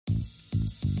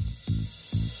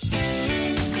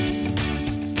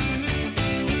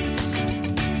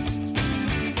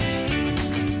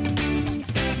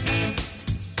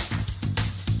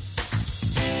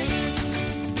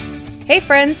Hey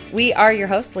friends, we are your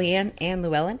hosts, Leanne and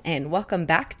Llewellyn, and welcome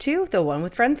back to the One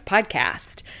with Friends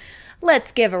podcast.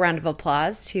 Let's give a round of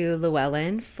applause to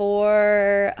Llewellyn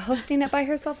for hosting it by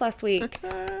herself last week.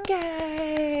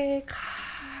 Yay!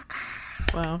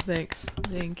 Wow, thanks.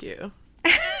 Thank you.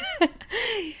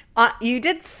 You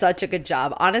did such a good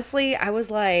job. Honestly, I was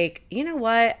like, you know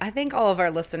what? I think all of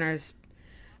our listeners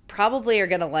probably are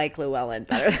going to like Llewellyn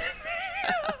better than me.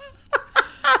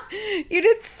 You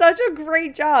did such a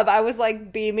great job. I was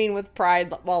like beaming with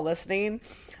pride while listening.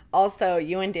 Also,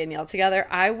 you and Danielle together,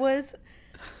 I was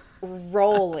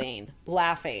rolling,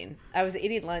 laughing. I was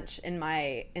eating lunch in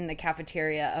the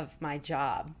cafeteria of my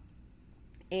job,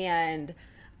 and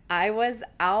I was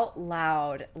out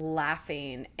loud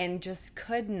laughing and just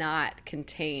could not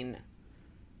contain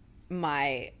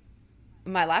my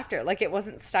laughter. Like, it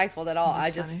wasn't stifled at all.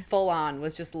 That's I just funny. full on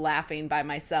was just laughing by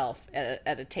myself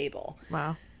at a table.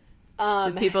 Wow.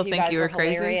 Did people think you were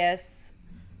crazy? Hilarious.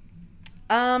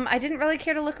 I didn't really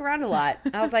care to look around a lot.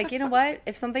 I was like, you know what?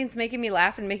 If something's making me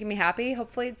laugh and making me happy,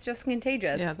 hopefully it's just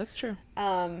contagious. Yeah, that's true.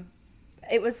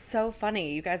 It was so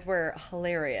funny. You guys were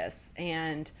hilarious,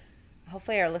 and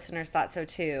hopefully our listeners thought so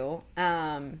too.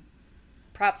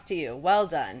 Props to you. Well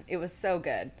done. It was so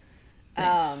good.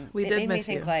 Thanks. We did It made me miss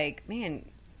think you. like, man,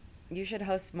 you should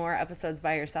host more episodes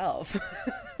by yourself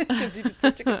because you did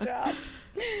such a good job.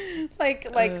 Like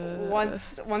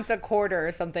once a quarter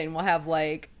or something, we'll have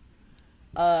like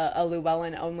a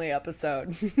Llewellyn only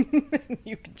episode.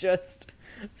 You could just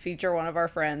feature one of our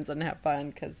friends and have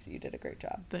fun because you did a great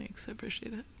job. Thanks. I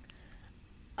appreciate it.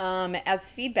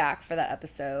 As feedback for that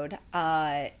episode,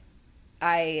 I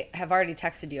have already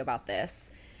texted you about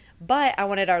this, but I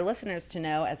wanted our listeners to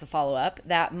know as a follow-up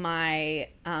that my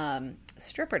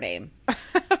stripper name,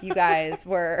 you guys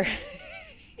were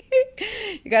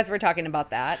talking about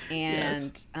that.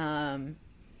 And Yes.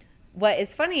 What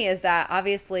is funny is that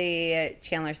obviously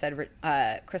Chandler said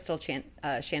Crystal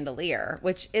Chandelier,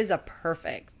 which is a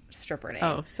perfect stripper name.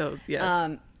 Oh, so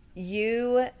yes.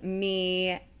 You,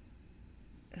 me,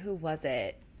 who was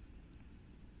it?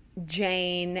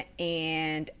 Jane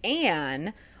and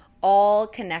Anne all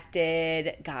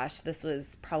connected. Gosh, this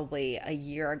was probably a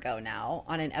year ago now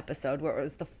on an episode where it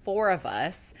was the four of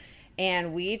us.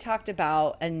 And we talked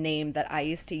about a name that I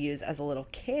used to use as a little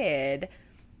kid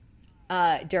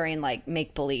during like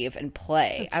make believe and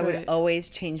play. That's I would right. always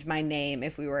change my name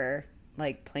if we were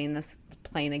like playing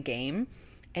a game.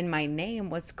 And my name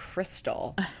was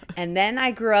Crystal. And then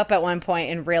I grew up at one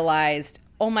point and realized,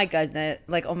 oh my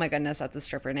goodness, that's a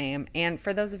stripper name. And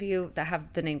for those of you that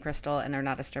have the name Crystal and are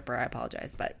not a stripper, I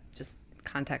apologize. But just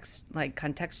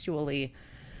contextually,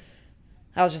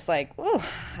 I was just like, oh,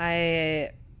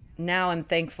 now I'm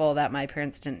thankful that my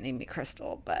parents didn't name me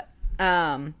Crystal. But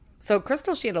so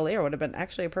Crystal Chandelier would have been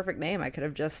actually a perfect name. I could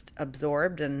have just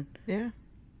absorbed and, Yeah.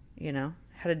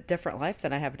 had a different life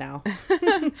than I have now.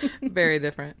 Very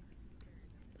different.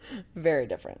 Very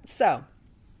different. So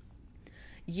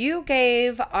you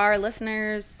gave our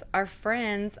listeners, our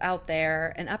friends out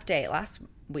there, an update last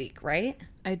week, right?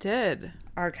 I did.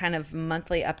 Our kind of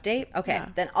monthly update. Okay, Yeah.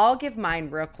 then I'll give mine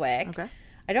real quick. Okay.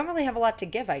 I don't really have a lot to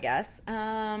give, I guess.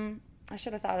 I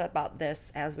should have thought about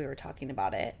this as we were talking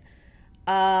about it.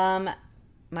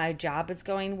 My job is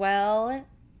going well.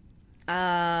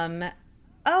 I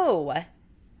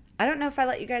don't know if I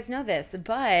let you guys know this,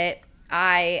 but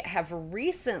I have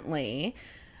recently,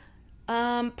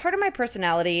 part of my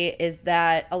personality is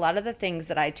that a lot of the things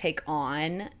that I take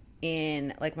on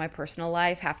in like my personal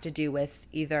life have to do with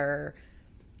either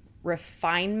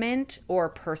refinement or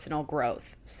personal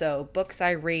growth. So books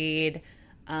I read,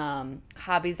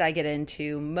 hobbies I get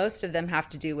into, most of them have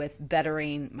to do with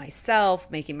bettering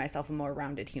myself, making myself a more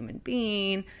rounded human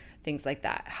being, things like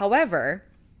that. However,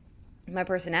 my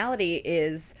personality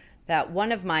is that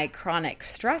one of my chronic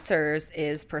stressors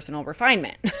is personal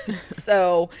refinement.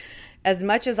 So as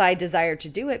much as I desire to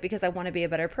do it because I want to be a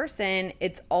better person,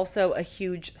 it's also a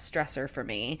huge stressor for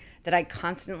me that I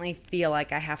constantly feel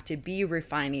like I have to be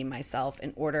refining myself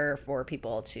in order for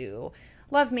people to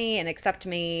love me and accept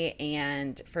me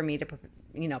and for me to,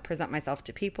 present myself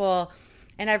to people.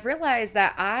 And I've realized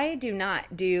that I do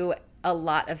not do a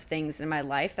lot of things in my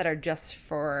life that are just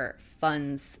for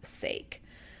fun's sake.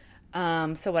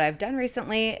 So what I've done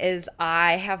recently is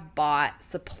I have bought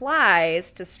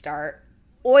supplies to start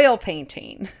oil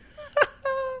painting.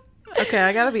 Okay,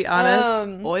 I gotta be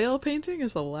honest. Oil painting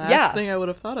is the last thing I would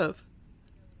have thought of.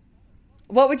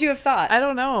 What would you have thought? I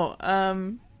don't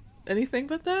know. Anything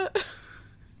but that?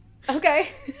 Okay.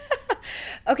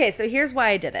 Okay, so here's why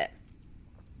I did it.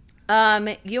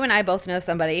 You and I both know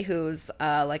somebody who's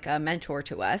like a mentor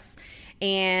to us.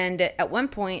 And at one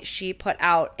point, she put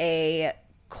out a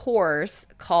course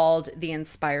called The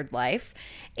Inspired Life.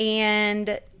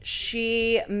 And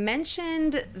she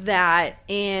mentioned that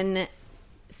in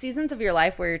seasons of your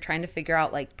life where you're trying to figure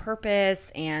out like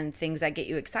purpose and things that get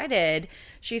you excited,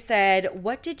 she said,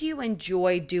 what did you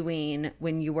enjoy doing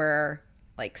when you were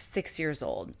like 6 years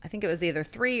old? I think it was either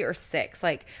 3 or 6.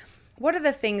 Like, what are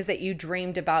the things that you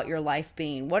dreamed about your life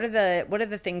being? What are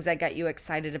the things that got you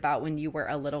excited about when you were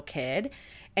a little kid?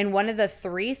 And one of the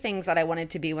 3 things that I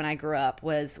wanted to be when I grew up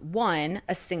was, 1,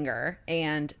 a singer.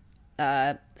 And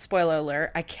spoiler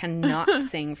alert, I cannot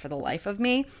sing for the life of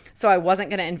me. So I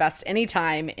wasn't going to invest any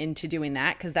time into doing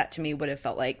that because that to me would have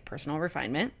felt like personal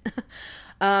refinement.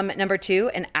 Number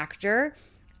 2, an actor.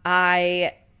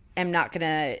 I am not going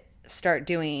to start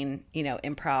doing,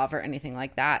 improv or anything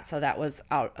like that. So that was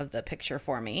out of the picture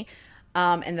for me.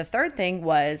 And the 3rd thing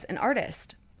was an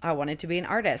artist. I wanted to be an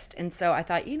artist. And so I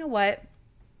thought, you know what?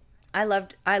 I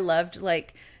loved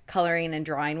like coloring and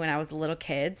drawing when I was a little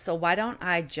kid. So why don't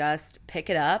I just pick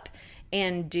it up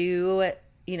and do,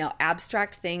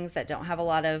 abstract things that don't have a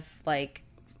lot of like,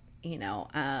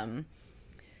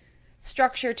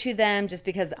 structure to them, just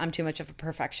because I'm too much of a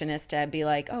perfectionist to be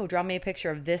like, oh, draw me a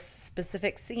picture of this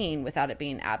specific scene without it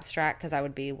being abstract, because I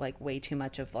would be like way too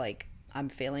much of like, I'm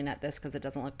failing at this because it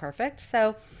doesn't look perfect.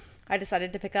 So I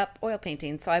decided to pick up oil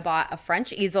painting. So I bought a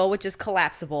French easel, which is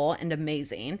collapsible and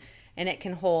amazing. And it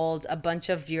can hold a bunch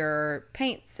of your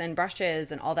paints and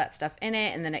brushes and all that stuff in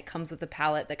it. And then it comes with a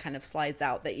palette that kind of slides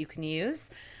out that you can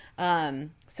use.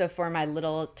 So for my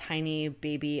little tiny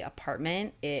baby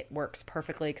apartment, it works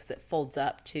perfectly because it folds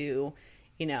up to,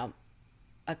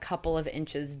 a couple of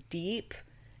inches deep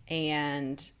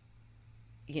and,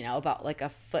 about like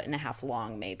 1.5 feet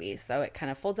long maybe. So it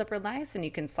kind of folds up real nice and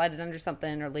you can slide it under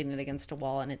something or lean it against a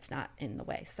wall and it's not in the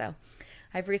way. So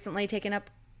I've recently taken up,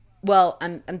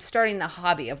 I'm starting the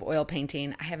hobby of oil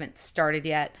painting. I haven't started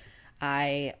yet.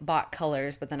 I bought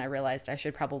colors, but then I realized I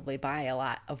should probably buy a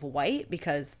lot of white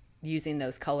because using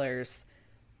those colors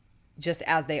just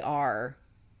as they are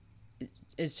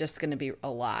is just going to be a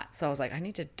lot. So I was like, I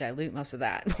need to dilute most of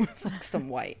that with like some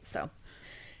white. So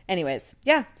anyways,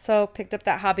 yeah. So picked up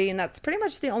that hobby and that's pretty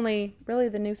much really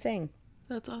the new thing.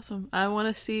 That's awesome. I want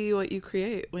to see what you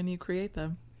create when you create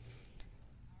them.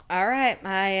 All right.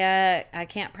 I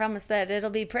can't promise that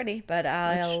it'll be pretty, but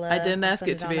I didn't ask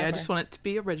it to be. Over. I just want it to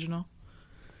be original.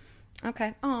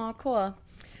 Okay. Oh, cool.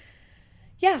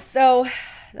 Yeah, so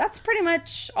that's pretty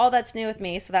much all that's new with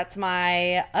me. So that's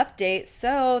my update.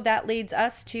 So that leads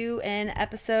us to an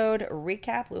episode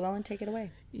recap. Llewellyn, take it away.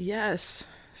 Yes.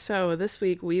 So this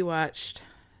week we watched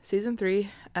season 3,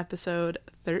 episode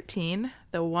 13,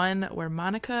 the one where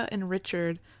Monica and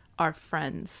Richard are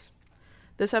friends.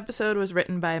 This episode was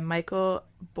written by Michael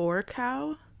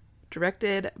Borkow,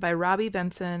 directed by Robbie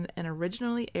Benson, and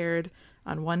originally aired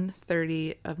on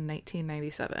 1/30 of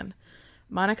 1997.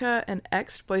 Monica and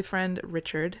ex-boyfriend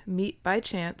Richard meet by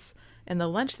chance, and the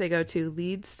lunch they go to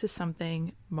leads to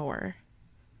something more.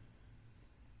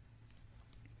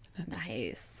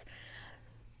 Nice.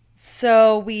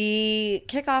 So we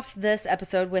kick off this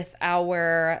episode with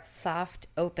our soft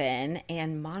open,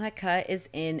 and Monica is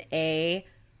in a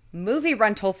movie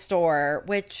rental store,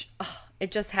 which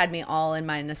it just had me all in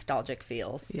my nostalgic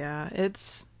feels. Yeah,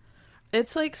 it's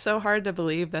like so hard to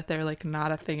believe that they're like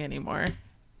not a thing anymore.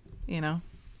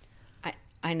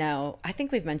 I know. I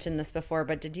think we've mentioned this before,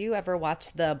 but did you ever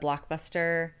watch the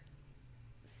Blockbuster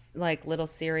like little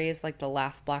series, like the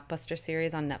last Blockbuster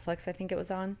series on Netflix? I think it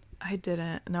was on. I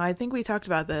didn't. No, I think we talked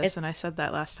about this, and I said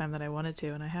that last time that I wanted to,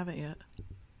 and I haven't yet.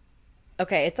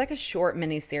 Okay, it's like a short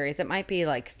mini series. It might be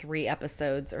like 3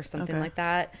 episodes or something like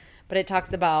that, but it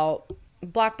talks about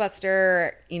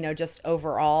Blockbuster, just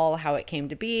overall how it came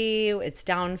to be, its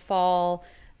downfall,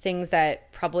 things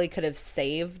that probably could have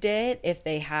saved it if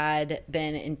they had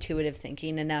been intuitive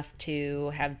thinking enough to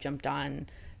have jumped on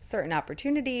certain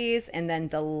opportunities, and then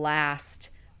the last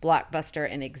Blockbuster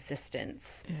in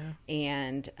existence. Yeah.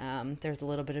 And there's a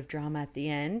little bit of drama at the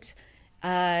end.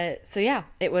 So yeah,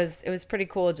 it was pretty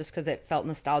cool just because it felt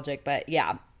nostalgic. But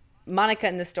yeah, Monica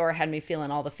in the store had me feeling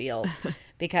all the feels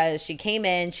because she came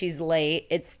in, she's late.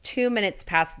 It's 2 minutes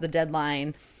past the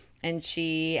deadline. And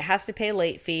she has to pay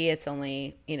late fee. It's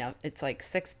only, it's like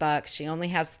 $6. She only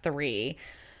has 3.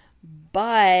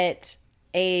 But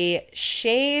a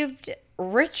shaved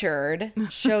Richard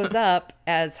shows up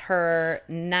as her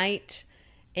knight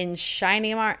in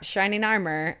shining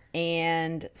armor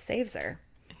and saves her.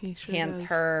 He sure hands does.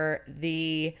 her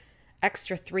the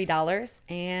extra $3,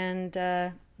 and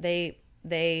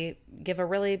they give a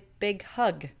really big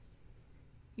hug.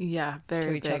 Yeah, very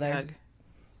to each big other. hug.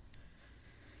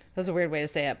 was a weird way to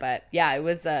say it, but yeah, it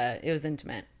was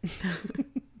intimate.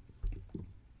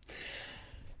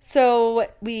 So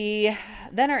we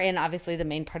then are in, obviously, the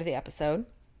main part of the episode.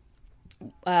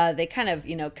 They kind of,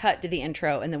 cut to the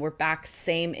intro, and then we're back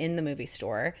same in the movie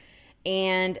store.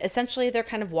 And essentially they're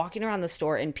kind of walking around the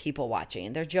store and people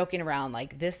watching. They're joking around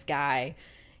like, this guy,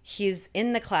 he's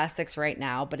in the classics right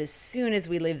now, but as soon as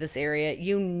we leave this area,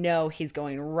 he's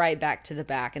going right back to the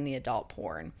back in the adult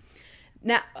porn.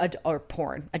 Now, adult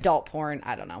porn.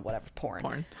 I don't know, whatever,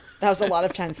 porn. That was a lot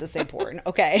of times to say porn.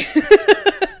 Okay.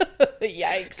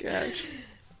 Yikes.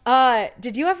 Gosh.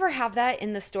 Did you ever have that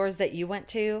in the stores that you went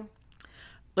to?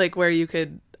 Like where you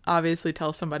could obviously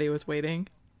tell somebody was waiting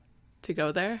to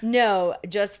go there? No,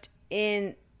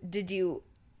 did you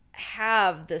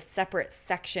have the separate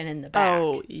section in the back?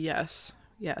 Oh, yes.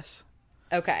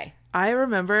 Okay. I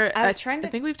remember, I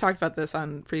think we've talked about this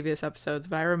on previous episodes,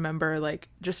 but I remember like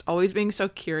just always being so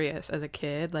curious as a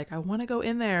kid. Like, I want to go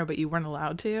in there, but you weren't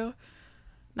allowed to.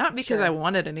 Not because I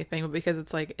wanted anything, but because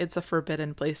it's like, it's a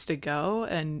forbidden place to go.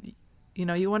 And,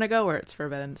 you want to go where it's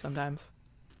forbidden sometimes.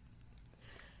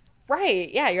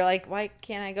 Right. Yeah. You're like, why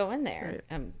can't I go in there? Right.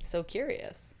 I'm so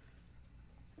curious.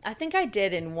 I think I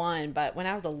did in one, but when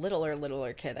I was a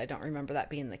littler kid, I don't remember that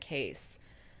being the case.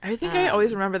 I think I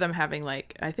always remember them having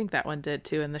like, I think that one did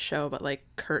too in the show, but like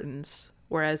curtains.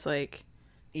 Whereas like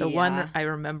the one I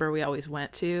remember we always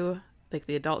went to, like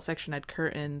the adult section had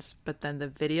curtains, but then the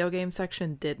video game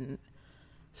section didn't.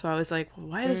 So I was like, well,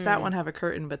 why does that one have a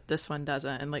curtain, but this one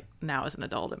doesn't? And like now as an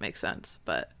adult, it makes sense.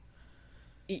 But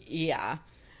yeah.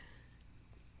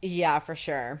 Yeah, for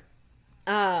sure.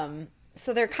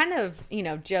 So they're kind of,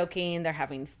 joking. They're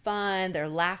having fun. They're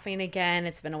laughing again.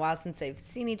 It's been a while since they've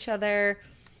seen each other.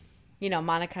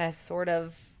 Monica has sort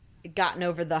of gotten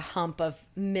over the hump of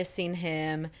missing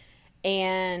him.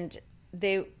 And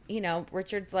they,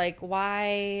 Richard's like,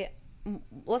 why?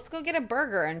 Let's go get a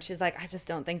burger. And she's like, I just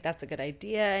don't think that's a good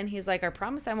idea. And he's like, I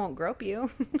promise I won't grope you.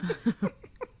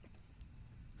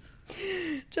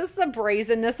 Just the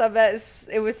brazenness of it.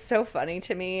 It was so funny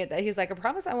to me that he's like, I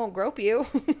promise I won't grope you.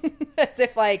 As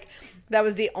if like that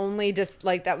was the only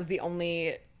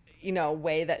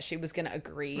way that she was going to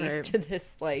agree to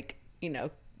this,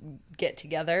 get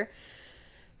together.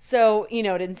 So,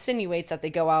 it insinuates that they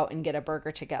go out and get a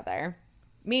burger together.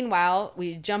 Meanwhile,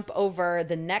 we jump over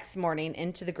the next morning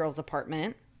into the girls'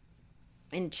 apartment.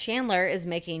 And Chandler is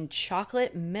making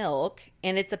chocolate milk,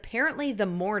 and it's apparently the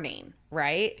morning,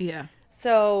 right? Yeah.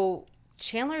 So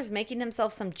Chandler's making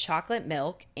himself some chocolate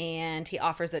milk, and he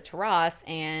offers it to Ross,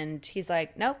 and he's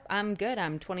like, nope, I'm good.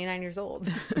 I'm 29 years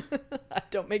old. I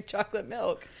don't make chocolate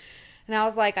milk. And I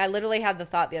was like, I literally had the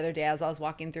thought the other day as I was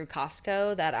walking through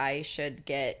Costco that I should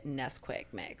get Nesquik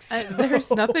mix.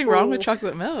 There's nothing wrong with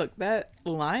chocolate milk. That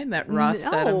line that Ross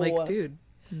said, I'm like, dude,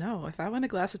 no, if I want a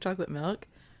glass of chocolate milk,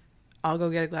 I'll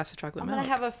go get a glass of chocolate milk. I'm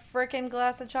going to have a freaking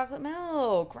glass of chocolate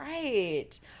milk. Right.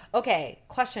 Okay.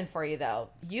 Question for you, though.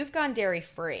 You've gone dairy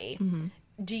free. Mm-hmm.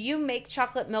 Do you make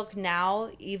chocolate milk now,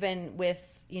 even with,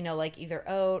 either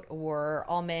oat or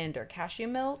almond or cashew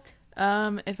milk?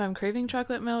 If I'm craving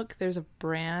chocolate milk, there's a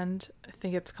brand, I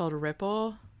think it's called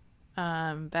Ripple.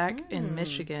 Back in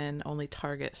Michigan, only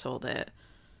Target sold it.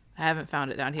 I haven't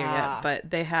found it down here yet, but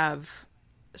they have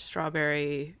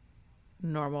strawberry,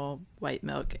 normal white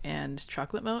milk and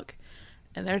chocolate milk.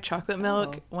 And their chocolate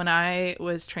milk, when I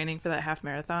was training for that half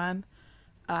marathon,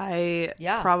 I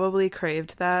probably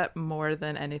craved that more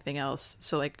than anything else.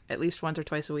 So like at least once or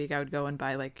twice a week I would go and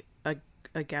buy like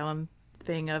a gallon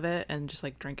thing of it and just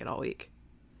like drink it all week.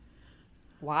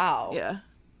 Wow. Yeah.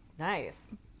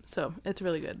 Nice. So it's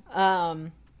really good.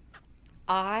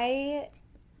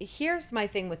 Here's my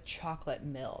thing with chocolate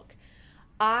milk.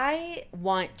 I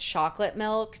want chocolate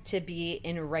milk to be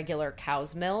in regular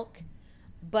cow's milk,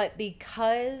 but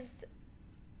because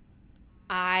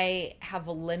I have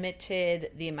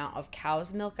limited the amount of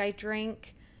cow's milk I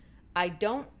drink, I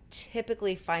don't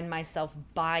typically find myself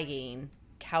buying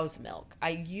cow's milk. I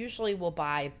usually will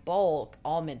buy bulk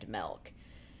almond milk,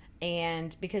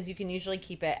 and because you can usually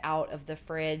keep it out of the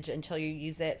fridge until you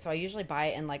use it, so I usually buy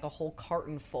it in like a whole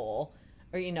carton full,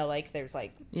 or there's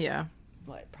like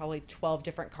probably 12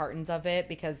 different cartons of it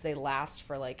because they last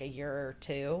for like a year or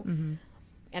two. Mm-hmm.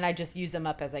 And I just use them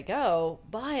up as I go.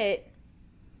 But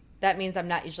that means I'm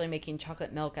not usually making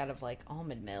chocolate milk out of like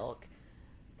almond milk.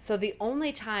 So the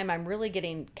only time I'm really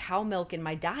getting cow milk in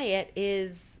my diet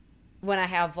is when I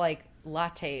have like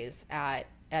lattes at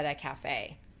a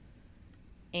cafe.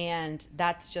 And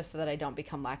that's just so that I don't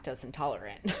become lactose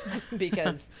intolerant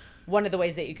because one of the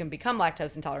ways that you can become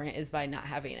lactose intolerant is by not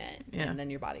having it. Yeah. And then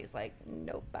your body's like,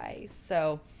 nope, bye.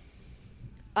 So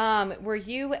Were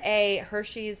you a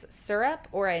Hershey's syrup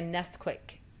or a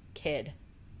Nesquik kid?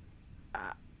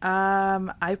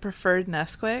 I preferred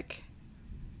Nesquik,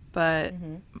 but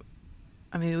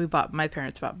I mean, my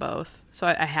parents bought both. So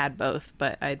I had both,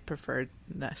 but I preferred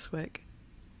Nesquik.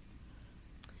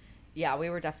 Yeah, we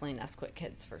were definitely Nesquik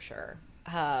kids for sure.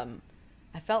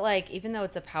 I felt like even though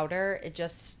it's a powder, it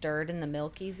just stirred in the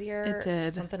milk easier. It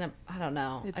did. Something, I don't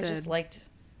know. It I just did. liked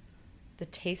the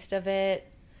taste of it.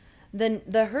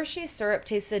 The Hershey syrup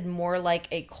tasted more like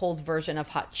a cold version of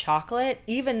hot chocolate,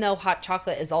 even though hot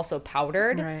chocolate is also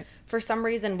powdered. Right. For some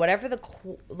reason, whatever the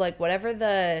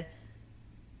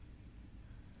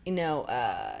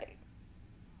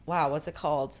wow, what's it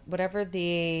called? Whatever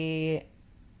the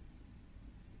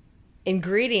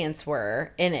ingredients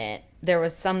were in it, there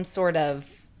was some sort of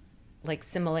like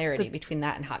similarity between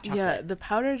that and hot chocolate. Yeah, the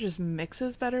powder just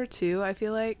mixes better too, I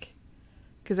feel like.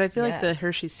 Because I feel like the Yes.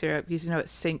 Hershey syrup, you know, it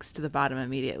sinks to the bottom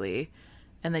immediately.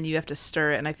 And then you have to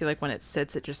stir it. And I feel like when it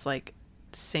sits, it just like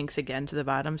sinks again to the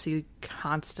bottom. So you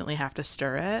constantly have to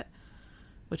stir it,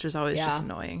 which was always just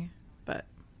annoying. But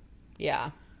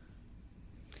Yeah.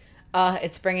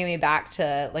 It's bringing me back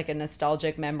to like a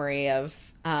nostalgic memory of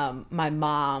my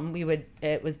mom.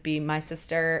 It was be my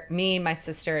sister, me, my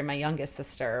sister, and my youngest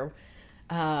sister.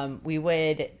 We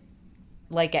would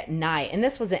like at night, and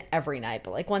this wasn't every night,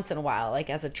 but like once in a while, like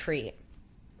as a treat,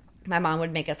 my mom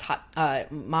would make us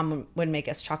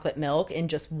chocolate milk in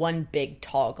just one big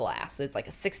tall glass. So it's like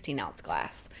a 16-ounce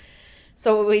glass.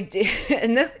 So what we do,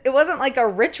 and it wasn't like a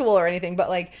ritual or anything, but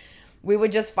like we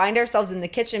would just find ourselves in the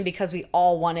kitchen because we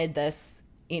all wanted this,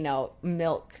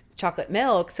 chocolate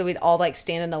milk. So we'd all like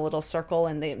stand in a little circle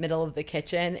in the middle of the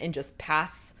kitchen and just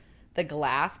pass the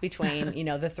glass between,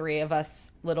 the three of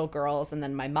us little girls and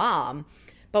then my mom.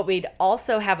 But we'd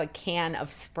also have a can of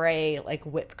spray, like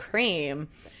whipped cream.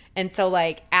 And so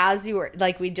like as you were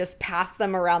like, we'd just pass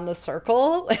them around the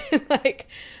circle and like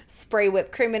spray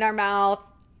whipped cream in our mouth,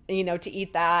 to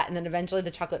eat that. And then eventually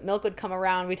the chocolate milk would come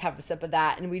around. We'd have a sip of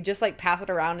that. And we'd just like pass it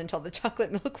around until the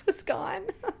chocolate milk was gone.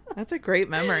 that's a great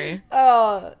memory.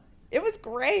 Oh, it was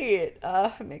great.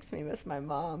 It makes me miss my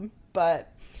mom.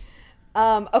 But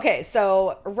okay,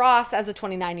 so Ross, as a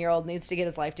 29-year-old, needs to get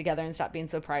his life together and stop being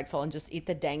so prideful and just eat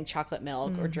the dang chocolate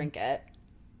milk or drink it.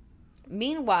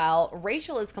 Meanwhile,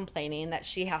 Rachel is complaining that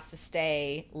she has to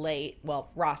stay late. Well,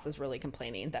 Ross is really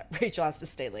complaining that Rachel has to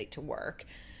stay late to work.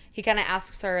 He kind of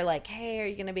asks her, like, hey, are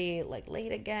you going to be, like,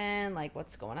 late again? Like,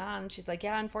 what's going on? And she's like,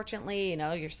 yeah, unfortunately,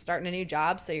 you're starting a new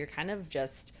job, so you're kind of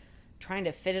just trying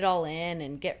to fit it all in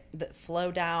and get the flow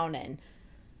down. And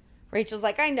Rachel's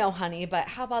like, I know, honey, but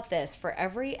how about this? For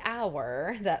every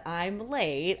hour that I'm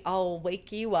late, I'll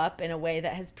wake you up in a way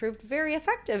that has proved very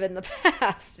effective in the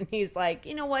past. And he's like,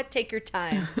 you know what? Take your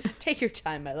time. Take your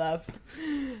time, my love.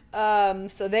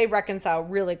 So they reconcile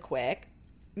really quick.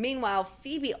 Meanwhile,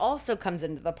 Phoebe also comes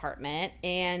into the apartment,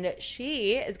 and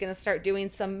she is going to start doing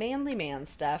some manly man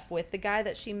stuff with the guy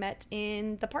that she met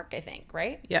in the park, I think,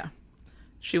 right? Yeah.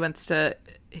 He's going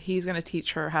to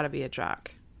teach her how to be a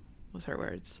jock, was her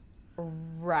words.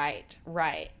 Right.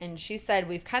 And she said,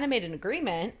 we've kind of made an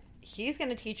agreement. He's going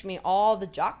to teach me all the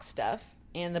jock stuff.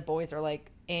 And the boys are like,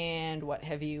 and what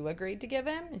have you agreed to give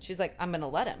him? And she's like, I'm going to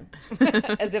let him.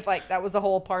 As if like that was the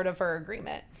whole part of her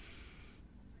agreement.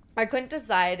 I couldn't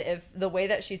decide if the way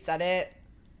that she said it,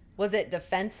 was it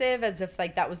defensive as if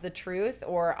like that was the truth,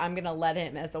 or I'm going to let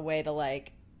him as a way to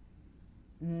like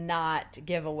not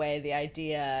give away the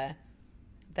idea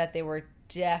that they were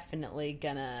definitely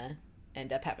going to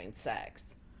end up having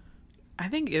sex. I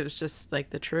think it was just like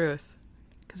the truth,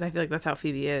 because I feel like that's how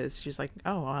Phoebe is. She's like,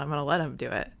 oh, well, I'm going to let him do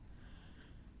it.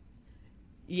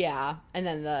 Yeah. And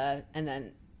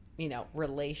then,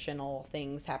 relational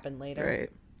things happen later. Right.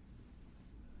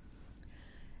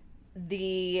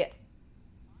 The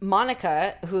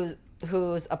Monica,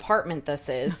 whose apartment this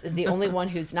is the only one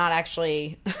who's not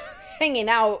actually hanging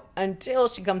out until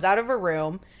she comes out of her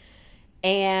room,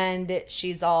 and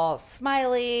she's all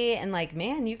smiley and like,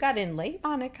 man, you got in late,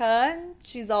 Monica. And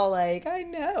she's all like, I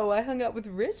know, I hung out with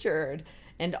Richard.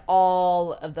 And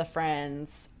all of the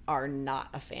friends are not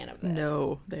a fan of this.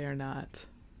 No, they are not.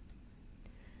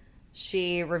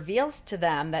 She reveals to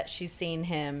them that she's seen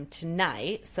him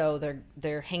tonight, so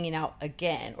they're hanging out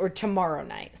again, or tomorrow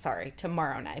night.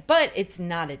 But it's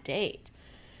not a date.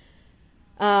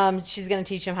 She's going to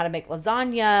teach him how to make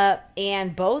lasagna,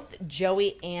 and both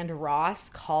Joey and Ross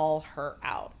call her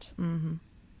out. Mm-hmm.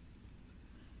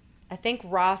 I think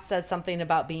Ross says something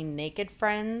about being naked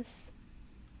friends.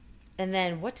 And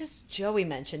then what does Joey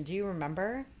mention? Do you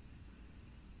remember?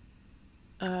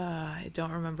 I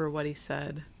don't remember what he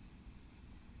said.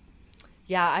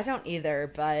 Yeah, I don't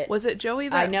either, but Was it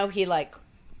Joey I know he like...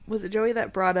 Was it Joey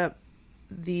that brought up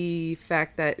the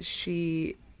fact that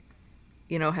she,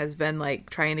 has been like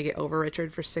trying to get over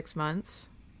Richard for 6 months?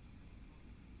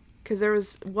 Because there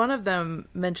was one of them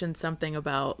mentioned something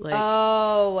about like,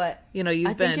 oh, you've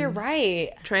I think you're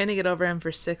right. trying to get over him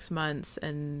for 6 months,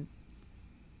 and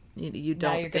you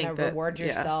don't now you're think gonna reward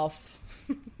yourself.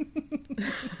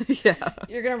 Yeah,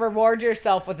 you're gonna reward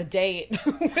yourself with a date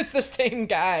with the same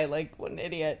guy. Like, what an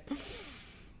idiot.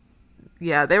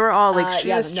 Yeah, they were all like, she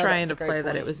was no, trying to that's a great play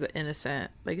that point. it was the innocent,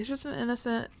 like, it's just an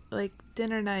innocent like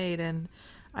dinner night, and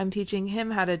I'm teaching him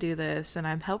how to do this, and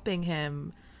I'm helping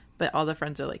him. But all the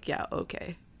friends are like, yeah,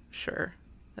 okay, sure.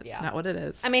 That's not what it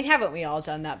is. I mean, haven't we all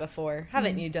done that before?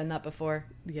 Haven't you done that before?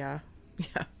 Yeah,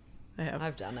 I have.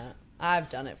 I've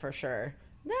done it for sure.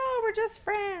 No, we're just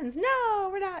friends. No,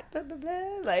 we're not. Blah, blah,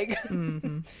 blah. Like,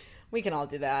 we can all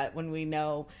do that when we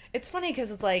know. It's funny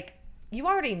because it's like, you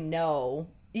already know.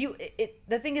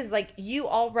 The thing is, like, you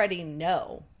already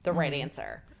know the right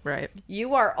answer. Right.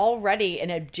 You are already an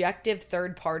objective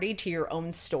third party to your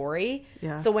own story.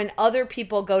 Yeah. So when other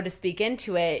people go to speak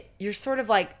into it, you're sort of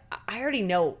like, I already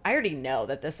know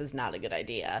that this is not a good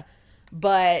idea.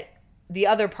 But the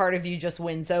other part of you just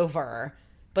wins over.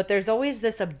 But there's always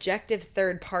this objective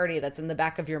third party that's in the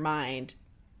back of your mind.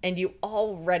 And you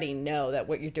already know that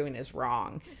what you're doing is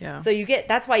wrong. Yeah. So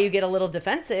that's why you get a little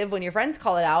defensive when your friends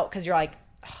call it out, because you're like,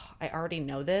 oh, I already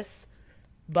know this.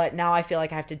 But now I feel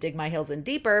like I have to dig my heels in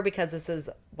deeper because this is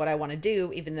what I want to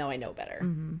do, even though I know better.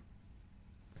 Mm-hmm.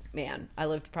 Man, I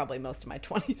lived probably most of my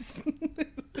 20s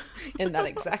in that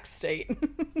exact state.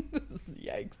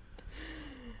 Yikes.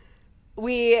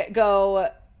 We go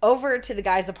over to the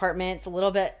guy's apartment. It's a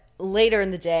little bit later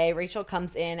in the day. Rachel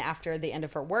comes in after the end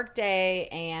of her work day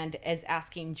and is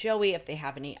asking Joey if they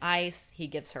have any ice. He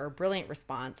gives her a brilliant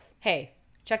response. Hey,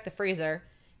 check the freezer.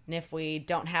 And if we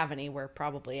don't have any, we're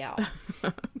probably out.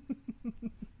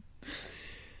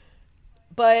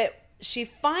 But she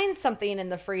finds something in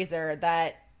the freezer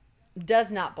that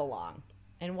does not belong.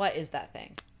 And what is that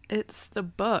thing? It's the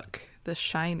book, The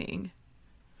Shining.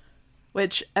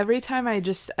 Which every time I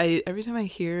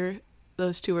hear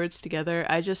those two words together,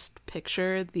 I just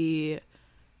picture the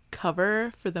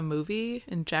cover for the movie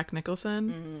in Jack Nicholson.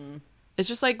 Mm-hmm. It's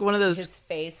just like one of those... His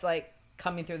face, like,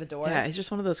 coming through the door. Yeah, it's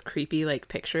just one of those creepy, like,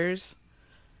 pictures.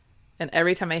 And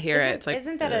every time I hear it, it's like...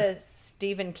 Isn't that a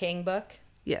Stephen King book?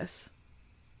 Yes.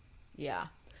 Yeah.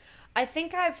 I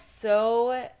think I've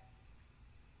so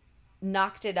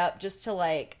knocked it up just to,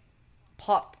 like,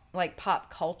 pop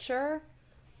culture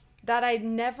that I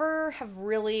never have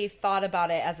really thought about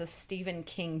it as a Stephen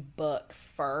King book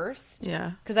first.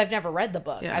 Yeah. Because I've never read the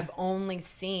book. Yeah. I've only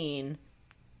seen...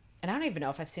 And I don't even know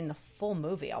if I've seen the full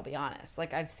movie, I'll be honest.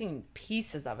 Like, I've seen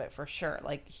pieces of it for sure,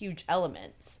 like huge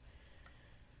elements.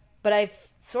 But I've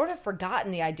sort of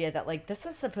forgotten the idea that, like, this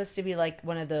is supposed to be like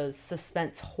one of those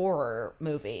suspense horror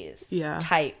movies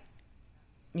type,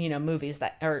 movies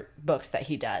or books that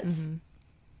he does. Mm-hmm.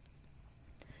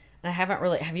 And I haven't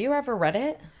really... Have you ever read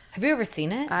it? Have you ever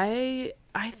seen it? I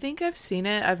think I've seen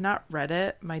it. I've not read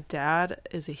it. My dad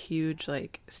is a huge,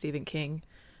 like, Stephen King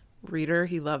reader.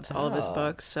 He loves all of his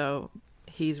books, so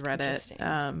he's read it.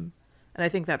 And I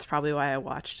think that's probably why I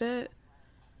watched it.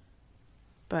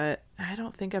 But I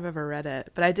don't think I've ever read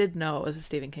it. But I did know it was a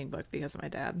Stephen King book because of my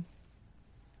dad.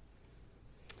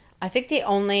 I think the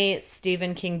only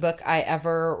Stephen King book I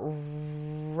ever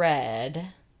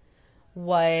read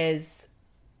was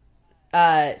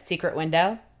Secret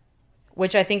Window,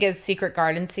 which I think is Secret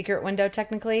Garden, Secret Window,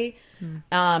 technically.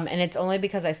 And it's only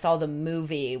because I saw the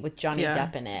movie with Johnny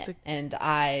Depp in it, and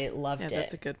I loved it.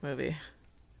 That's a good movie.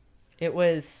 It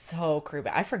was so creepy.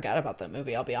 I forgot about that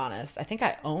movie, I'll be honest. I think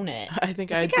I own it. I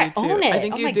think I do, too. Own it. I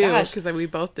think you do, because we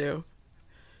both do.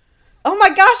 Oh my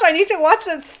gosh, I need to watch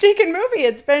that stinking movie.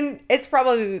 It's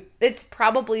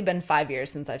probably been 5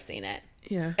 years since I've seen it.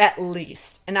 Yeah. At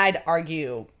least. And I'd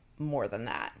argue more than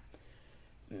that.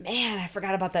 Man, I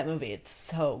forgot about that movie. It's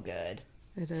so good.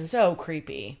 It is. So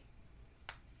creepy.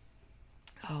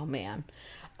 Oh, man.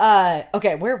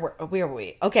 Okay, where were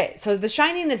we? Okay, so The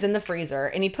Shining is in the freezer,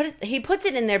 and he puts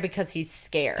it in there because he's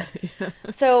scared. Yeah.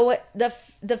 So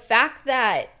the fact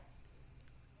that,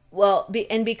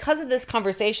 because of this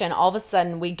conversation, all of a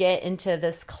sudden we get into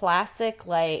this classic,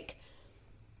 like,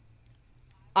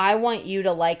 I want you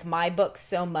to like my book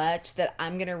so much that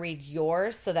I'm going to read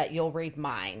yours so that you'll read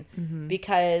mine. Mm-hmm.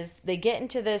 Because they get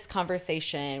into this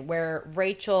conversation where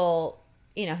Rachel,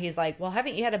 he's like, well,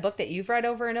 haven't you had a book that you've read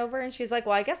over and over? And she's like,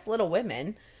 well, I guess Little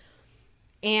Women.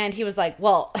 And he was like,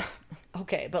 well,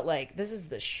 okay, but like, this is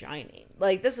The Shining.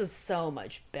 Like, this is so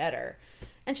much better.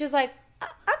 And she's like,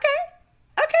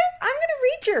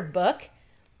 read your book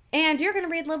and you're going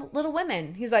to read Little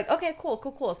Women. He's like, okay,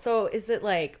 cool. So is it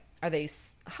like,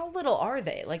 how little are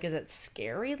they? Like, is it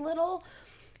scary little?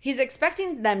 He's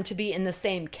expecting them to be in the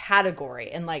same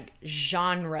category and like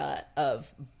genre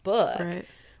of book, Right.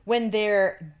 when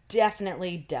they're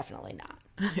definitely not.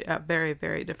 Yeah, very,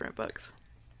 very different books.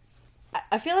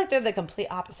 I feel like they're the complete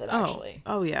opposite, actually.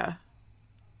 Oh, yeah.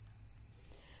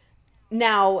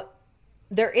 Now,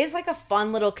 there is like a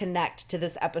fun little connect to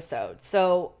this episode.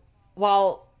 So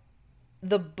while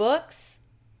the books...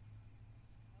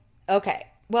 Okay,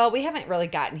 well, we haven't really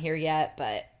gotten here yet,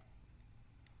 but...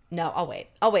 No, I'll wait.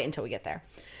 I'll wait until we get there.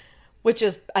 Which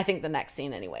is, I think, the next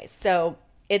scene anyways. So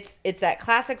it's that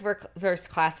classic versus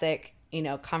classic,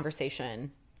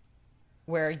 conversation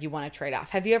where you want to trade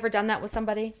off. Have you ever done that with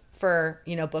somebody for,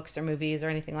 books or movies or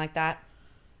anything like that?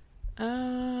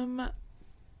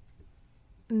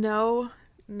 No,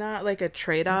 not like a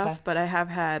trade-off, Okay. but I have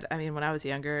had, when I was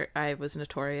younger, I was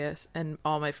notorious and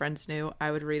all my friends knew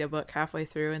I would read a book halfway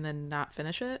through and then not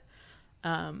finish it.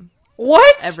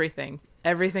 What? Everything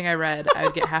I read, I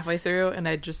would get halfway through and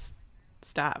I'd just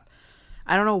stop.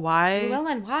 I don't know why.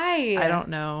 Llewellyn, why? I don't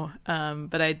know.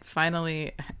 But I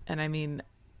finally, and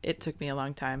it took me a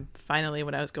long time. Finally,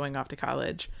 when I was going off to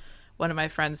college, one of my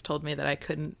friends told me that I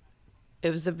couldn't. It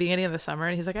was the beginning of the summer,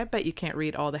 and he's like, I bet you can't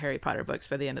read all the Harry Potter books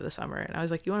by the end of the summer. And I was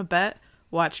like, you want to bet?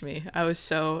 Watch me. I was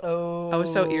so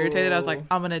irritated. I was like,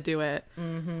 I'm going to do it.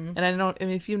 Mm-hmm.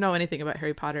 And if you know anything about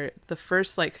Harry Potter, the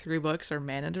first like 3 books are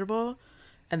manageable.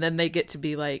 And then they get to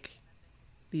be like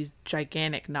these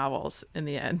gigantic novels in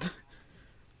the end.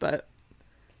 But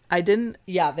I didn't.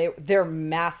 Yeah, they're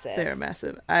massive. They're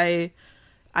massive. I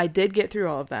did get through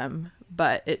all of them,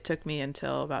 but it took me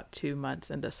until about 2 months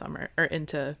into summer or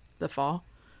into the fall.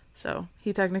 So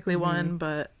he technically won,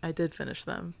 but I did finish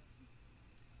them.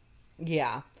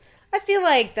 Yeah. I feel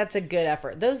like that's a good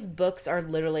effort. Those books are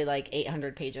literally like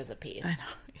 800 pages a piece. I know.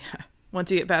 Yeah.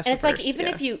 Once you get past and the it's first,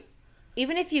 like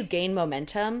even if you gain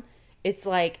momentum, it's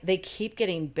like they keep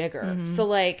getting bigger. Mm-hmm. So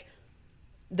like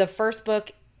the first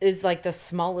book is like the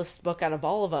smallest book out of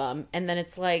all of them, and then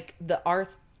it's like the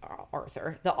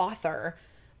author,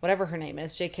 whatever her name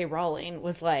is, J.K. Rowling,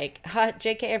 was like,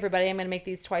 J.K. everybody, I'm going to make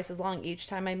these twice as long each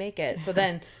time I make it. So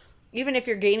then even if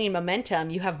you're gaining momentum,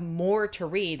 you have more to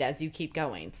read as you keep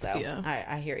going. So yeah.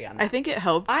 I hear you on that. I think it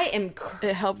helped.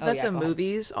 It helped that the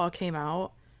movies all came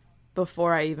out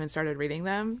before I even started reading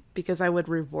them, because I would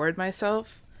reward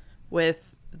myself with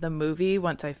the movie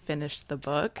once I finished the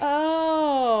book.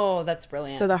 Oh, that's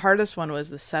brilliant. So the hardest one was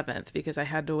the 7th, because I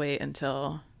had to wait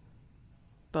until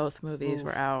both movies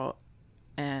were out,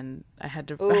 and I had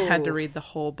to read the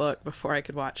whole book before I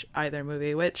could watch either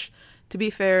movie, which, to be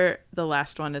fair, the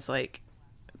last one is like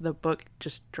the book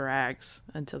just drags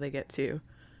until they get to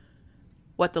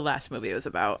what the last movie was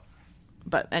about.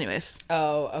 But anyways.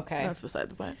 Oh, okay. That's beside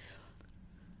the point.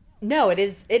 No, it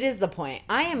is the point.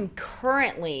 I am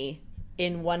currently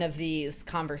in one of these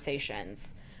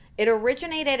conversations. It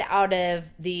originated out of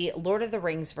the Lord of the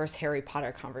Rings versus Harry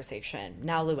Potter conversation.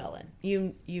 Now, Llewellyn,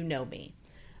 you know me.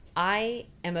 I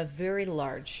am a very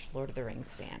large Lord of the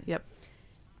Rings fan. Yep.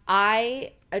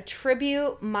 I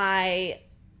attribute my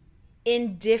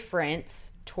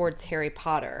indifference towards Harry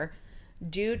Potter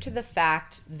due to the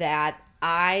fact that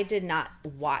I did not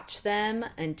watch them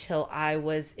until I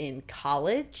was in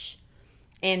college.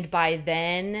 And by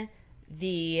then,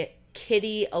 the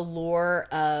kiddie allure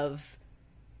of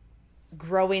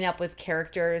growing up with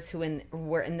characters who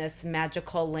were in this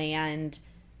magical land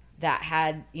that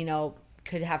had,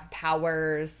 could have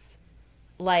powers,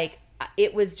 like,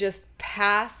 it was just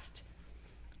past,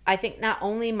 I think, not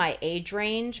only my age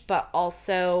range, but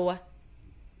also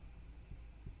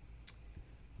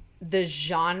the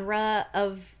genre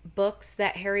of books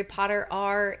that Harry Potter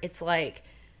are. It's like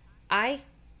I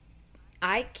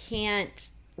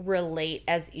can't relate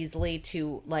as easily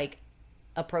to like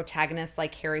a protagonist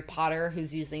like Harry Potter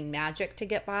who's using magic to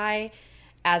get by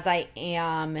as I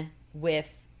am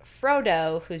with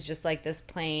Frodo, who's just like this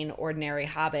plain ordinary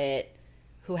hobbit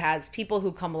who has people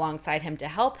who come alongside him to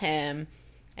help him,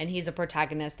 and he's a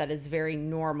protagonist that is very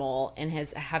normal and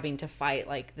is having to fight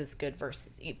like this good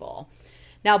versus evil.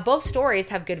 Now, both stories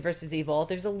have good versus evil.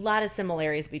 There's a lot of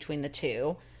similarities between the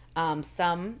two.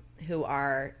 Some who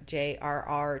are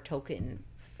J.R.R. Tolkien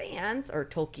fans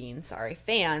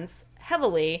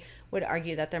heavily would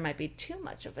argue that there might be too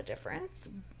much of a difference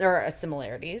or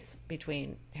similarities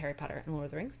between Harry Potter and Lord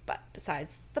of the Rings. But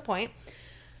besides the point,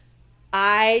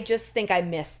 I just think I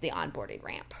missed the onboarding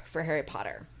ramp for Harry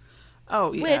Potter.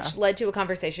 Oh, yeah. Which led to a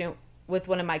conversation with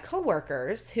one of my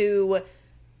coworkers who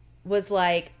was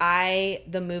like,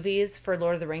 the movies for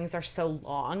Lord of the Rings are so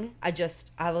long.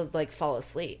 I would like fall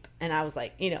asleep. And I was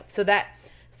like,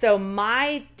 so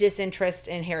my disinterest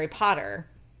in Harry Potter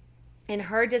and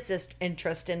her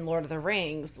disinterest in Lord of the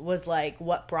Rings was like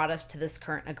what brought us to this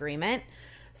current agreement.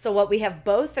 So what we have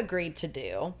both agreed to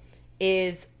do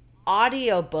is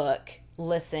audiobook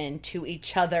listen to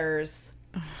each other's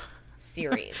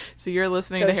series. So you're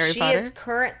listening to Harry Potter? She is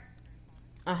current.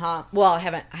 Well, I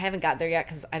haven't got there yet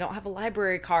because I don't have a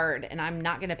library card and I'm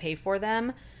not going to pay for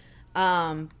them.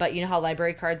 But you know how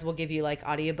library cards will give you like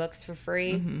audiobooks for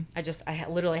free? Mm-hmm. I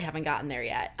literally haven't gotten there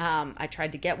yet. I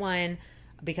tried to get one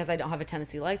because I don't have a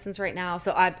Tennessee license right now.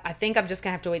 So I think I'm just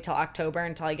gonna have to wait till October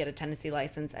until I get a Tennessee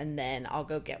license and then I'll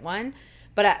go get one.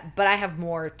 But I have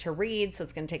more to read, so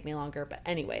it's gonna take me longer. But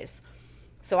anyways,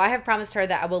 so I have promised her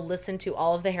that I will listen to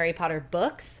all of the Harry Potter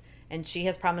books, and she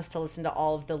has promised to listen to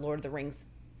all of the Lord of the Rings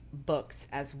books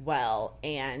as well.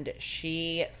 And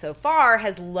she so far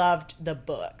has loved the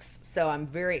books, so I'm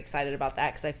very excited about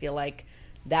that because I feel like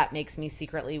that makes me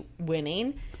secretly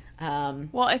winning.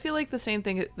 Well, I feel like the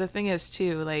thing is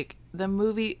too, like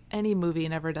any movie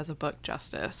never does a book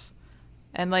justice.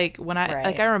 And like when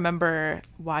I remember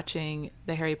watching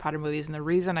the Harry Potter movies, and the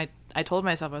reason I told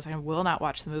myself I will not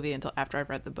watch the movie until after I've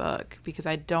read the book, because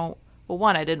I didn't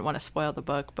want to spoil the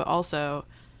book, but also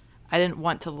I didn't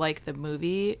want to like the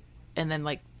movie and then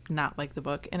like not like the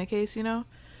book in a case,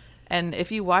 And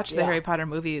if you watch the Harry Potter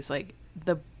movies, like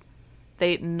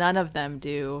none of them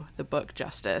do the book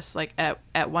justice. Like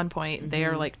at one point, they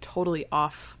are like totally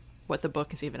off what the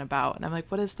book is even about, and I'm like,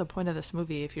 what is the point of this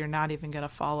movie if you're not even gonna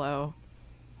follow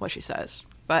what she says?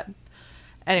 But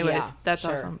anyways, that's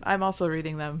awesome. I'm also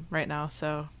reading them right now,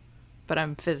 but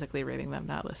I'm physically reading them,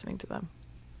 not listening to them.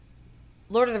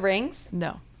 Lord of the Rings?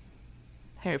 No.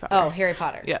 Harry Potter. Oh, Harry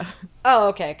Potter. Yeah. Oh,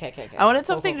 okay. I wanted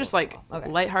something just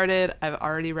lighthearted. I've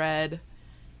already read.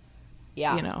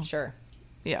 Yeah, sure.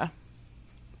 Yeah.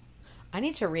 I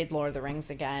need to read Lord of the Rings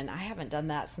again. I haven't done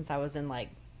that since I was in like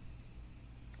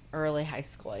early high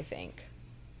school, I think.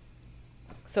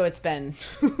 So it's been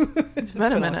it's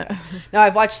been a minute. No,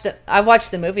 I've watched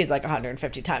the movies like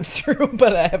 150 times through,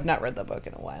 but I have not read the book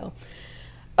in a while.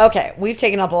 Okay, we've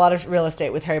taken up a lot of real estate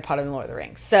with Harry Potter and Lord of the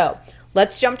Rings. So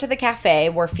let's jump to the cafe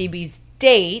where Phoebe's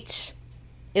date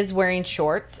is wearing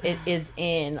shorts. It is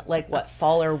in like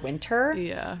fall or winter.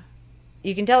 Yeah.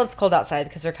 You can tell it's cold outside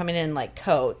because they're coming in like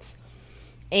coats.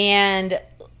 And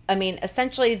I mean,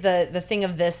 essentially the thing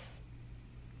of this,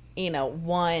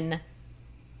 the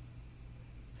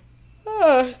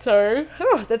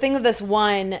thing of this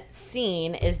one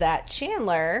scene is that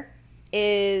Chandler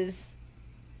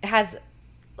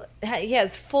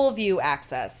has full view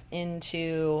access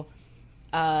into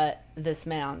this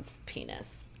man's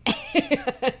penis.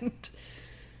 And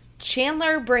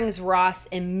Chandler brings Ross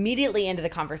immediately into the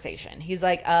conversation. He's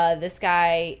like, this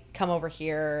guy, come over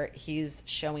here. He's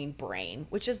showing brain,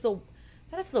 that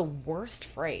is the worst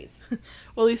phrase.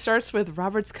 Well, he starts with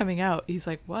Robert's coming out. He's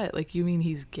like, what? Like, you mean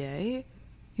he's gay?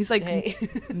 He's like, hey.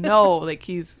 No, like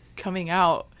he's coming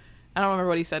out. I don't remember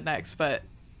what he said next, but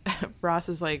Ross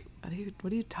is like,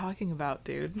 what are you talking about,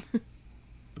 dude?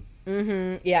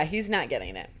 Mm-hmm. Yeah, he's not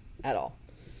getting it at all.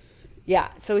 Yeah,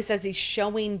 so he says he's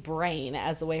showing brain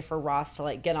as the way for Ross to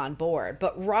like get on board,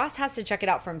 but Ross has to check it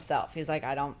out for himself. He's like,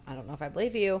 I don't know if I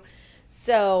believe you.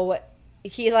 So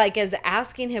he like is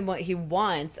asking him what he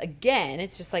wants. Again,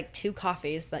 it's just like 2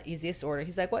 coffees, the easiest order.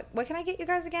 He's like, what can I get you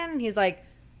guys again? And he's like,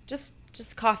 just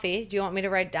coffee. Do you want me to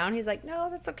write it down? He's like, no,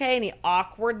 that's okay. And he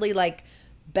awkwardly like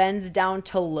bends down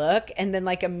to look and then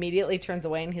like immediately turns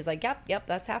away, and he's like, yep,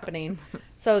 that's happening.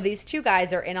 So these 2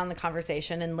 guys are in on the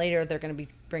conversation, and later they're going to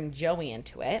bring Joey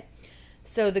into it.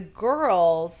 So in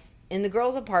the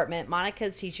girls' apartment,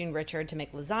 Monica's teaching Richard to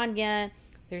make lasagna.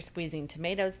 They're squeezing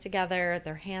tomatoes together.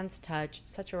 Their hands touch.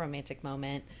 Such a romantic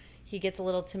moment. He gets a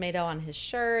little tomato on his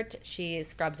shirt. She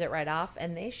scrubs it right off,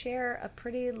 and they share a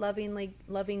pretty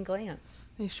loving glance.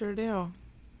 They sure do.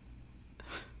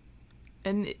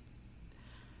 And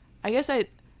I guess I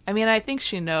think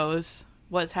she knows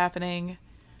what's happening,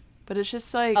 but it's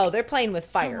just like... Oh, they're playing with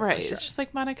fire, right? For sure. It's just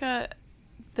like, Monica,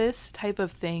 this type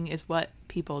of thing is what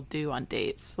people do on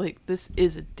dates. Like, this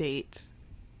is a date.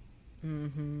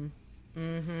 Mm-hmm.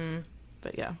 Mm-hmm.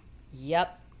 But yeah.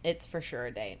 Yep, it's for sure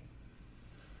a date.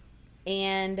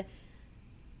 And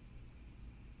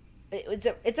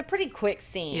it's a pretty quick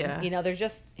scene. Yeah.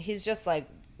 He's just like,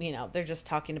 they're just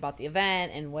talking about the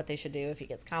event and what they should do if he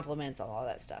gets compliments and all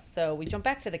that stuff. So we jump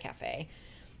back to the cafe,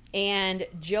 and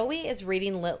Joey is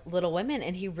reading Little Women,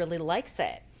 and he really likes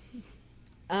it.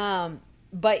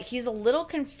 But he's a little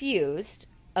confused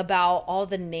about all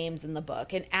the names in the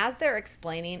book. And as they're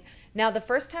explaining, now the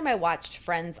first time I watched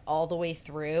Friends all the way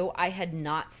through, I had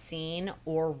not seen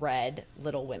or read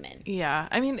Little Women. Yeah.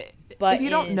 I mean, But if you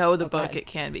don't know the book, God. it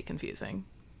can be confusing.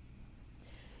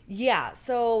 Yeah.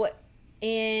 So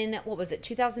in, what was it,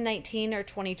 2019 or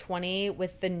 2020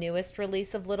 with the newest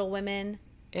release of Little Women?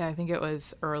 Yeah, I think it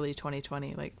was early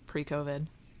 2020, like pre-COVID.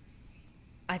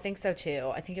 I think so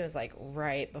too. I think it was like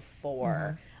right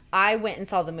before. I went and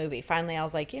saw the movie. Finally, I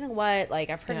was like, you know what? Like,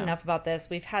 I've heard enough about this.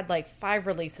 We've had like 5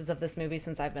 releases of this movie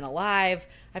since I've been alive.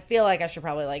 I feel like I should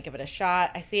probably like give it a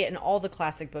shot. I see it in all the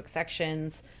classic book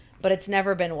sections, but it's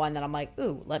never been one that I'm like,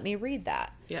 ooh, let me read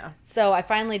that. Yeah. So I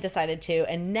finally decided to.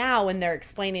 And now when they're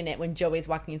explaining it, when Joey's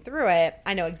walking through it,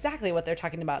 I know exactly what they're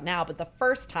talking about now. But the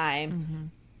first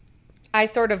time, I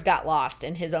sort of got lost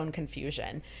in his own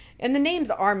confusion. And the names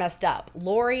are messed up.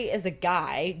 Lori is a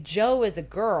guy. Joe is a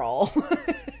girl.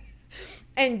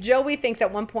 And Joey thinks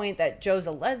at one point that Joe's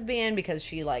a lesbian because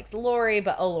she likes Lori,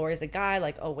 but Lori's a guy.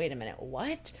 Like, oh, wait a minute,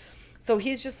 what? So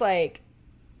he's just like,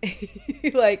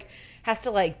 he like has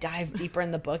to like dive deeper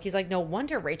in the book. He's like, no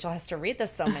wonder Rachel has to read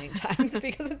this so many times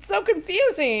because it's so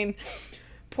confusing.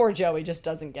 Poor Joey just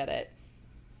doesn't get it.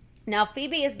 Now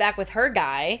Phoebe is back with her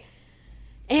guy,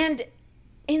 and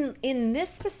in this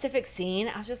specific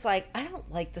scene, I was just like, I don't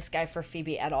like this guy for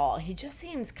Phoebe at all. He just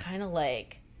seems kind of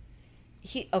like.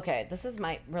 Okay, this is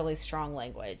my really strong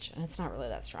language, and it's not really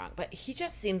that strong, but he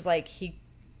just seems like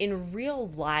in real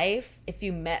life, if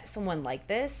you met someone like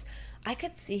this, I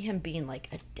could see him being like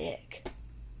a dick.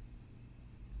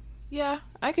 Yeah,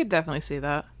 I could definitely see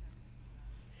that.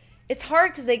 It's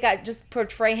hard because they just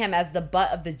portray him as the butt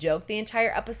of the joke the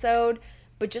entire episode,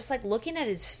 but just like looking at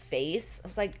his face, I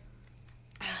was like,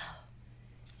 oh,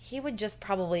 he would just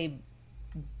probably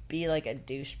be like a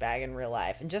douchebag in real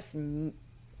life and just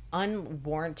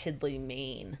unwarrantedly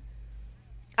mean.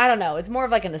 I don't know. It's more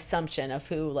of like an assumption of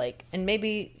who, like, and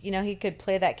maybe, he could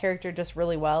play that character just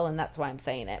really well, and that's why I'm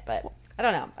saying it. But I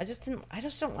don't know. I just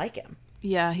don't like him.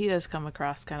 Yeah, he does come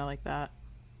across kind of like that.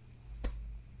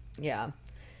 Yeah.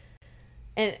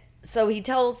 And so he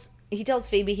tells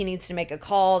Phoebe he needs to make a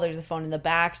call. There's a phone in the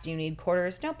back. Do you need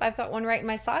quarters? Nope, I've got one right in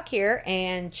my sock here.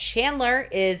 And Chandler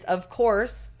is, of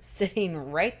course,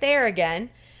 sitting right there again.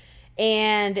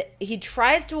 And he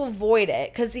tries to avoid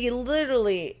it because he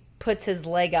literally puts his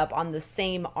leg up on the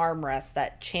same armrest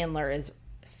that Chandler's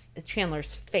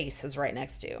face is right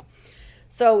next to.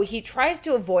 So he tries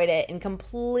to avoid it and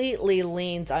completely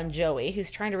leans on Joey,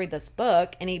 who's trying to read this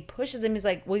book, and he pushes him. He's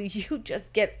like, will you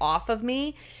just get off of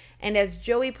me? And as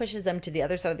Joey pushes him to the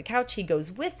other side of the couch, he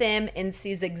goes with him and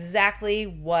sees exactly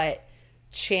what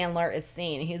Chandler is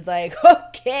seeing. He's like,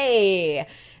 okay.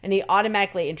 And he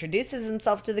automatically introduces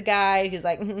himself to the guy. He's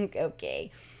like,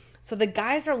 okay. So the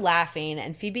guys are laughing,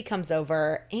 and Phoebe comes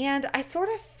over, and I sort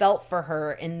of felt for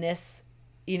her in this,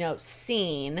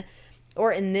 scene,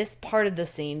 or in this part of the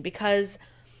scene, because,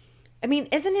 I mean,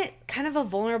 isn't it kind of a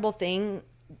vulnerable thing,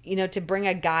 to bring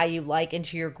a guy you like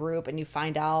into your group and you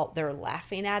find out they're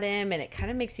laughing at him, and it kind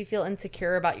of makes you feel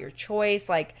insecure about your choice?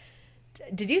 Like,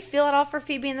 did you feel it all for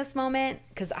Phoebe in this moment?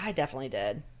 Because I definitely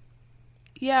did.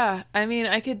 Yeah, I mean,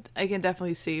 I can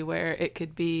definitely see where it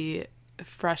could be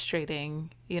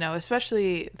frustrating,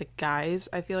 especially the guys.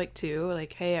 I feel like too,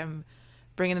 like, hey, I'm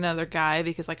bringing another guy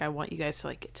because like I want you guys to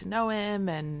like get to know him,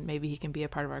 and maybe he can be a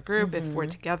part of our group if we're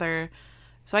together.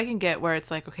 So I can get where it's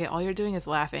like, okay, all you're doing is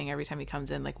laughing every time he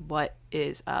comes in. Like, what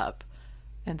is up?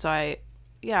 And so I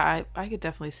could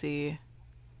definitely see,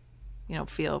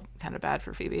 feel kind of bad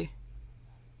for Phoebe.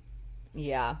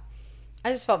 Yeah.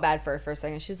 I just felt bad for her for a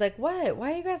second. She's like, what?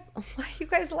 Why are you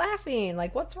guys laughing?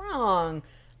 Like, what's wrong?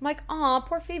 I'm like, aw,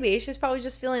 poor Phoebe. She's probably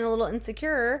just feeling a little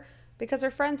insecure because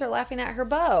her friends are laughing at her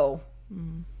beau.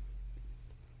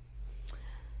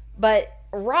 But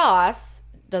Ross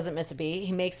doesn't miss a beat.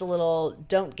 He makes a little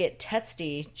don't get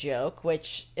testy joke,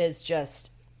 which is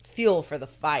just fuel for the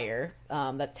fire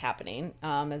that's happening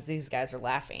as these guys are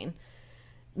laughing.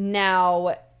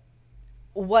 Now,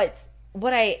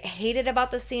 what I hated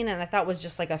about the scene, and I thought was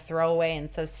just like a throwaway and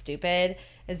so stupid,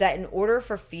 is that in order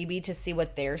for Phoebe to see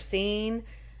what they're seeing,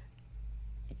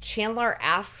 Chandler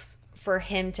asks for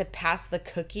him to pass the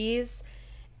cookies.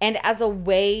 And as a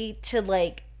way to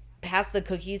like pass the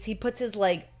cookies, he puts his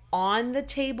leg on the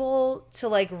table to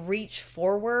like reach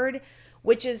forward,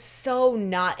 which is so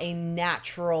not a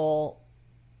natural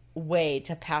way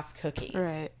to pass cookies.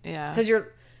 Right, yeah. Because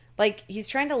you're like, he's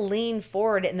trying to lean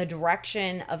forward in the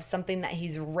direction of something that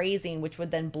he's raising, which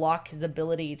would then block his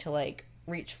ability to like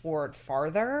reach forward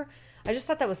farther. I just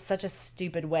thought that was such a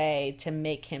stupid way to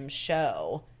make him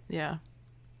show. Yeah.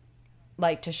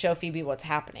 like to show Phoebe what's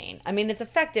happening. I mean, it's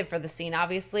effective for the scene,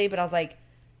 obviously, but I was like,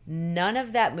 none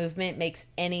of that movement makes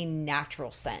any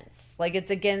natural sense. Like, it's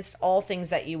against all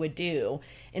things that you would do.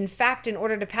 In fact, in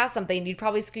order to pass something, you'd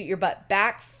probably scoot your butt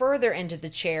back further into the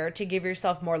chair to give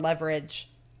yourself more leverage,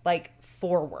 like,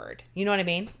 forward. You know what I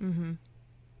mean? Mm-hmm.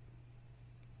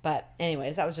 But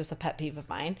anyways, that was just a pet peeve of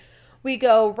mine. We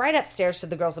go right upstairs to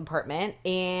the girls' apartment,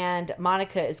 and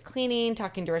Monica is cleaning,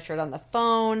 talking to Richard on the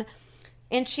phone.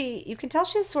 And you can tell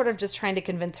she's sort of just trying to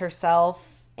convince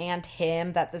herself and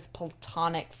him that this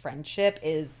platonic friendship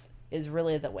is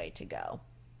really the way to go.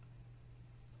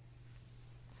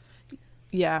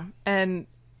 Yeah, and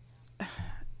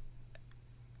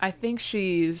I think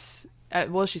she's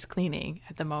cleaning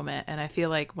at the moment, and I feel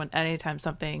like anytime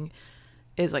something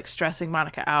is like stressing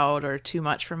Monica out or too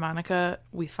much for Monica,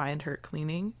 we find her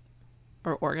cleaning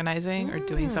or organizing or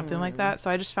doing something like that. So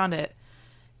I just found it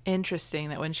interesting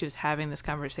that when she was having this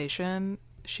conversation,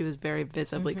 she was very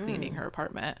visibly cleaning her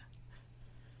apartment.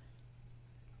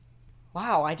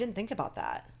 Wow, I didn't think about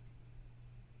that.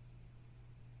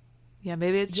 Yeah,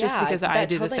 maybe it's just because I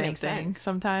do the same thing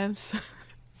sometimes.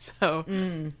 So,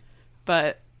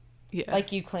 but yeah.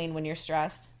 Like you clean when you're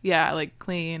stressed? Yeah, like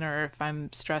clean, or if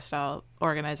I'm stressed, I'll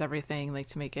organize everything, like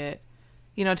to make it,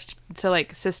 to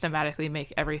like systematically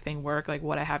make everything work, like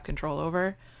what I have control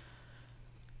over.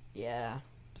 Yeah.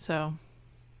 So.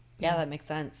 Yeah, that makes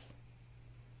sense.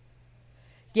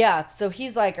 Yeah, so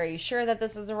he's like, are you sure that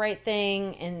this is the right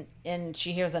thing? And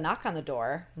she hears a knock on the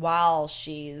door while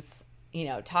she's,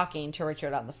 talking to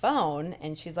Richard on the phone.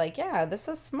 And she's like, yeah, this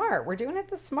is smart. We're doing it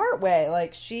the smart way.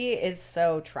 Like, she is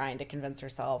so trying to convince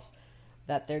herself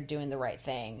that they're doing the right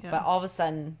thing. Yeah. But all of a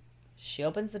sudden, she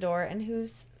opens the door, and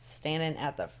who's standing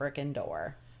at the frickin'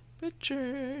 door?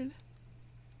 Richard's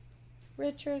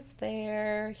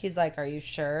there. He's like, are you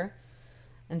sure?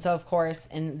 And so, of course,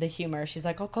 in the humor, she's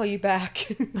like, I'll call you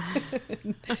back.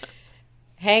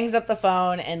 Hangs up the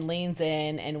phone and leans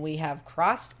in, and we have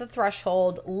crossed the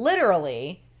threshold,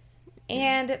 literally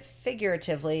and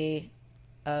figuratively,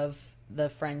 of the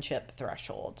friendship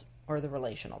threshold or the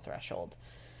relational threshold.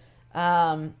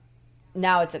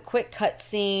 Now it's a quick cut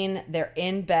scene. They're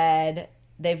in bed.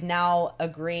 They've now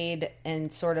agreed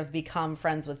and sort of become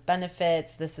friends with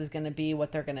benefits. This is going to be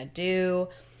what they're going to do.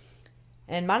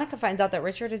 And Monica finds out that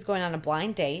Richard is going on a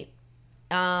blind date.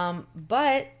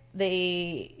 But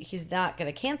he's not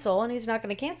going to cancel, and he's not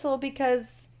going to cancel because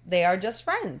they are just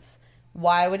friends.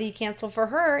 Why would he cancel for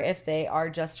her if they are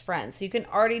just friends? So you can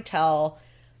already tell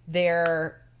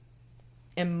they're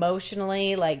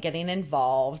emotionally like getting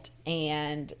involved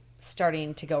and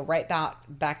starting to go right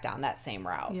back down that same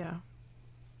route. Yeah.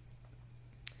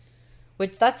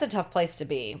 Which, that's a tough place to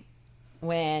be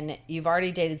when you've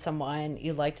already dated someone,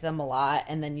 you liked them a lot,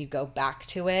 and then you go back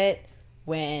to it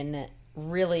when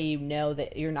really you know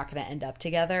that you're not going to end up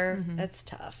together. Mm-hmm. That's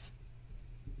tough.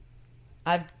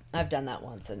 I've done that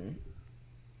once, and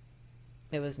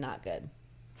it was not good.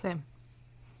 Same.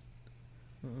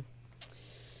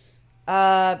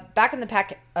 Back in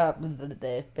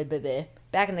the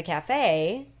back in the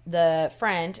cafe, the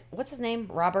friend, what's his name?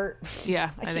 Robert? Yeah,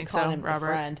 I think so. Him Robert.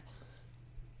 Friend.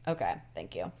 Okay,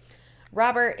 thank you.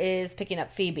 Robert is picking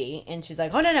up Phoebe, and she's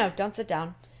like, oh, no, don't sit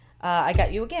down. I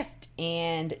got you a gift.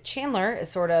 And Chandler is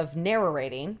sort of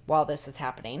narrating while this is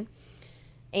happening.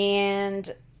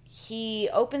 And he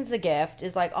opens the gift,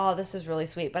 is like, oh, this is really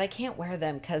sweet, but I can't wear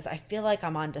them because I feel like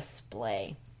I'm on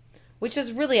display. Which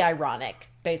is really ironic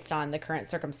based on the current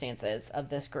circumstances of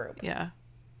this group. Yeah.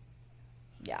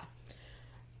 Yeah.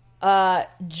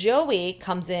 Joey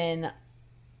comes in.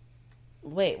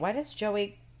 Wait, why does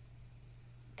Joey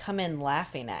come in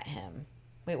laughing at him?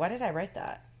 Wait, why did I write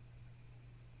that?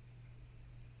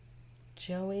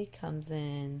 Joey comes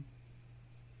in.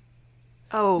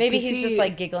 Oh, maybe he's just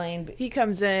like giggling. He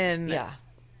comes in, yeah,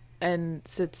 and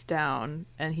sits down,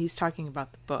 and he's talking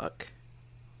about the book.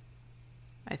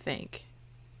 I think.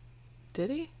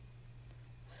 Did he?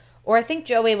 Or I think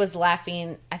Joey was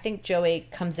laughing. I think Joey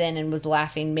comes in and was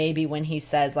laughing maybe when he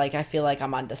says, like, I feel like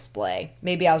I'm on display.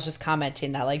 Maybe I was just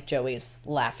commenting that, like, Joey's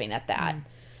laughing at that.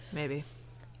 Maybe.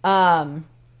 Now,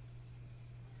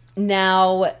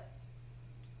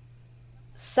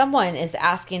 someone is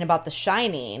asking about The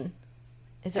Shining.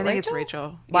 Is it Rachel? I think it's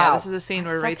Rachel. Wow. Yeah, this is a scene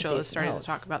where Rachel is starting to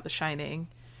talk about The Shining.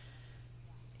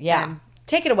 Yeah.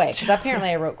 Take it away, because apparently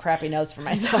I wrote crappy notes for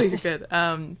myself. No, you're good.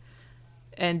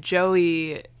 And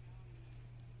Joey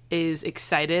is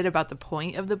excited about the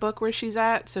point of the book where she's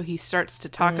at, so he starts to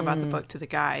talk about the book to the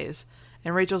guys.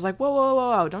 And Rachel's like,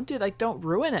 whoa, don't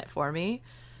ruin it for me.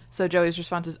 So Joey's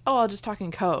response is, oh, I'll just talk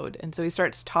in code. And so he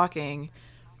starts talking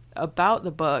about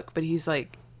the book, but he's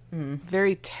like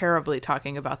very terribly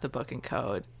talking about the book and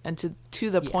code, and to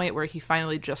the point where he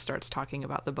finally just starts talking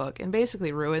about the book and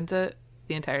basically ruins it,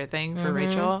 the entire thing for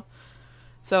Rachel.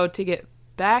 So to get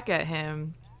back at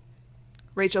him,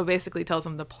 Rachel basically tells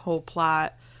him the whole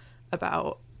plot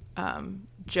about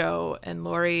Joe and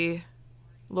Lori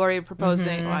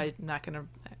proposing. Well, I'm not gonna.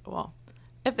 Well,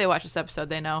 if they watch this episode,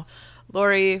 they know.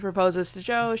 Lori proposes to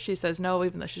Joe. She says no,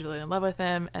 even though she's really in love with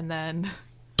him, and then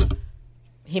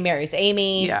he marries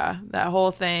Amy. Yeah, that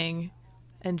whole thing,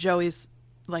 and Joey's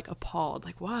like appalled,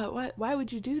 like what? Why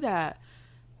would you do that?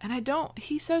 And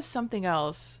he says something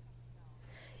else.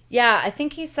 Yeah, I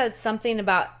think he says something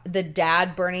about the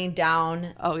dad burning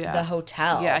down the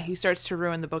hotel. Yeah, he starts to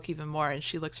ruin the book even more, and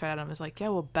she looks right at him and is like, yeah,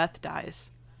 well, Beth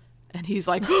dies. And he's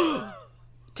like,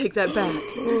 take that back.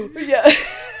 Yeah.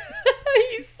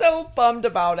 He's so bummed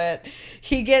about it.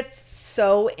 He gets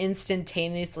so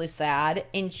instantaneously sad,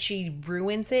 and she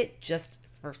ruins it just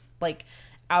for, like,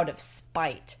 out of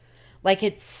spite. Like,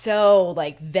 it's so,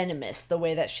 like, venomous the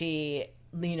way that she,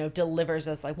 you know, delivers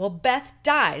us, like, well, Beth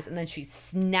dies, and then she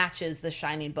snatches the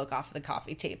shining book off the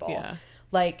coffee table. Yeah.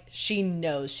 Like, she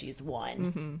knows she's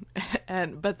won.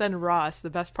 But then Ross, the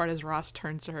best part is Ross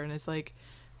turns to her and is like,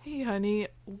 hey, honey,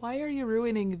 why are you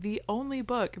ruining the only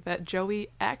book that Joey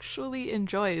actually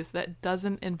enjoys that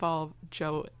doesn't involve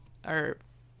Joe, or,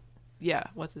 yeah,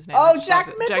 what's his name? Oh,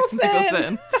 Jack Nicholson! Jack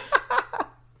Nicholson.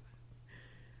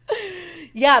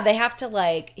 Yeah, they have to,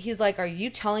 like, he's like, are you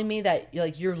telling me that,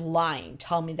 like, you're lying?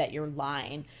 Tell me that you're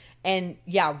lying. And,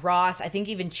 yeah, Ross, I think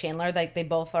even Chandler, like, they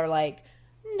both are like,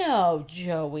 no,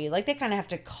 Joey. Like, they kind of have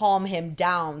to calm him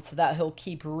down so that he'll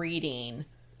keep reading.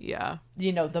 Yeah.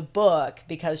 You know, the book,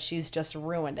 because she's just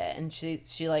ruined it. And she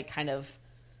like, kind of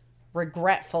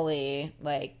regretfully,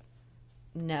 like,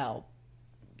 no,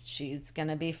 she's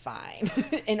gonna be fine.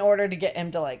 In order to get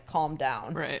him to, like, calm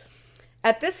down. Right.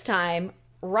 At this time,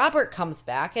 Robert comes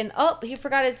back and, he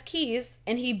forgot his keys.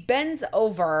 And he bends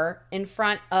over in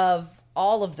front of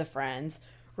all of the friends,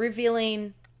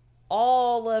 revealing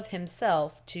all of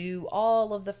himself to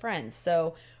all of the friends.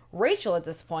 So Rachel at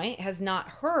this point has not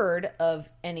heard of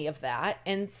any of that,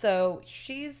 and so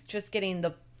she's just getting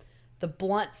the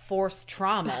blunt force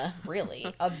trauma,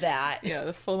 really, of that. Yeah,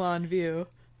 the full-on view.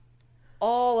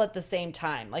 All at the same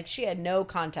time. Like, she had no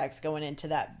context going into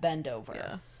that bend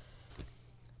over.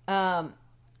 Yeah.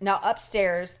 Now,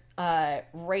 upstairs,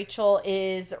 Rachel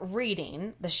is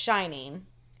reading The Shining,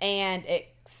 and it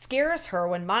scares her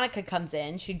when Monica comes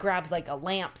in. She grabs, like, a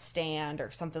lamp stand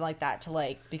or something like that to,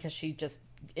 like, because she just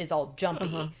is all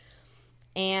jumpy.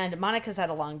 And Monica's had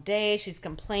a long day. She's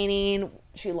complaining.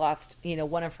 She lost, you know,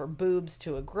 one of her boobs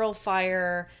to a grill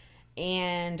fire.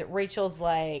 And Rachel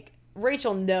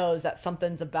knows that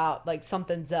something's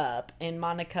up. And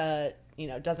Monica, you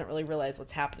know, doesn't really realize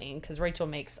what's happening because Rachel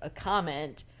makes a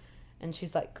comment and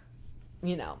she's like,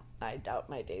 you know, I doubt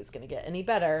my day's going to get any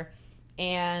better.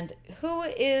 And who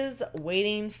is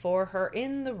waiting for her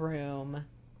in the room?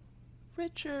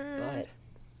 Richard.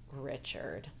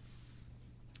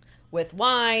 With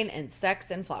wine and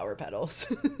sex and flower petals.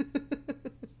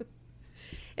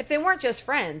 If they weren't just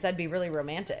friends, that'd be really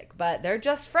romantic. But they're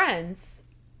just friends.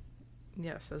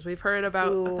 Yes, as we've heard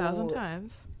about 1,000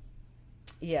 times.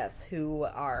 Yes, who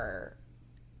are,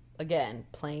 again,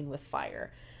 playing with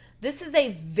fire. This is a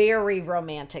very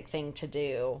romantic thing to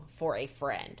do for a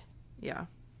friend. Yeah.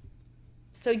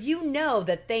 So you know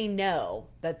that they know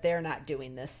that they're not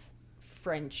doing this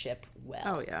friendship well.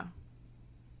 Oh, yeah.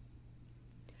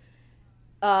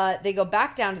 They go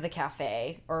back down to the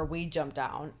cafe, or we jump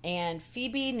down, and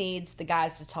Phoebe needs the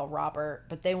guys to tell Robert,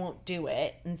 but they won't do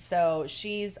it. And so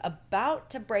she's about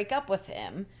to break up with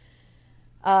him.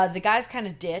 The guys kind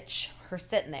of ditch her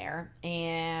sitting there,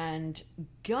 and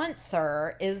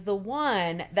Gunther is the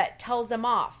one that tells him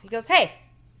off. He goes, hey,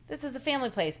 this is a family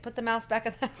place. Put the mouse back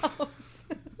in the house.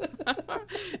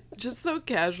 Just so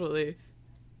casually.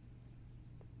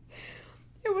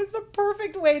 It was the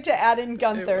perfect way to add in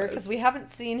Gunther, because we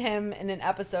haven't seen him in an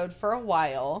episode for a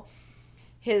while.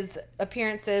 His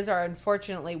appearances are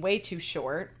unfortunately way too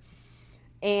short.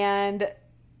 And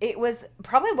it was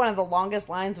probably one of the longest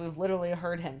lines we've literally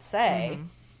heard him say. Mm-hmm.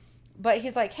 But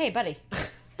he's like, hey, buddy,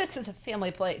 this is a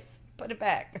family place. Put it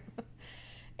back.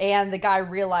 And the guy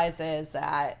realizes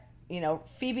that, you know,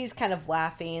 Phoebe's kind of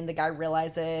laughing. The guy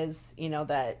realizes, you know,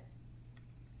 that,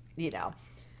 you know,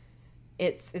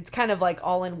 it's kind of like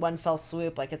all in one fell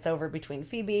swoop. Like, it's over between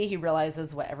Phoebe. He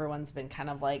realizes what everyone's been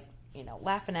kind of like, you know,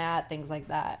 laughing at, things like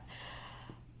that.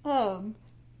 Now,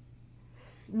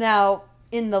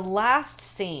 in the last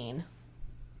scene,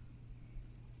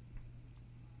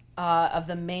 of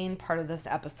the main part of this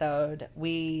episode,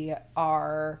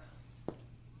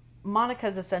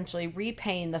 Monica's essentially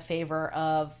repaying the favor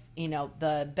of,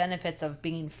 the benefits of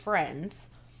being friends.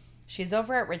 She's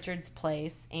over at Richard's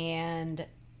place and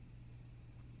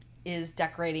is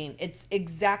decorating. It's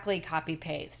exactly copy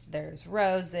paste. There's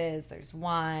roses, there's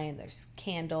wine, there's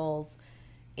candles,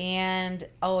 and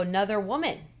another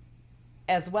woman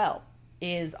as well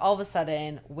is all of a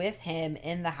sudden with him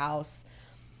in the house.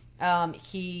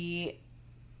 He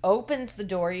opens the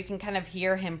door. You can kind of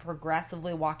hear him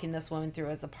progressively walking this woman through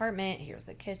his apartment. Here's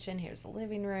the kitchen, here's the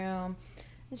living room.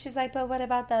 And she's like, but what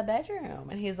about the bedroom?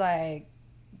 And he's like,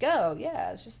 go.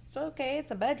 Yeah, it's just okay.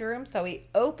 It's a bedroom. So he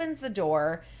opens the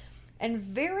door and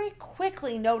very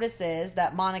quickly notices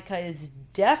that Monica is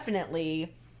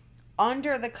definitely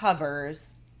under the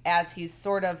covers as he's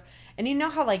sort of, and you know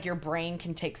how like your brain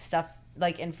can take stuff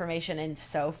like information in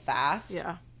so fast?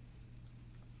 Yeah.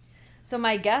 So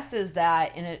my guess is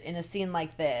that in a scene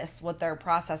like this, what they're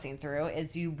processing through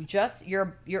is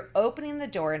you're opening the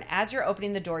door, and as you're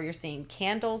opening the door, you're seeing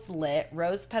candles lit,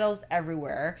 rose petals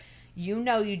everywhere.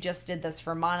 You just did this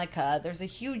for Monica. There's a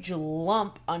huge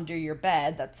lump under your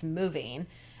bed that's moving.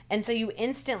 And so you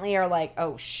instantly are like,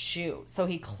 oh, shoot. So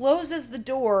he closes the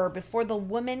door before the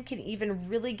woman can even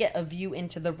really get a view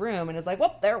into the room and is like,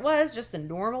 well, there it was, just a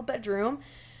normal bedroom.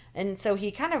 And so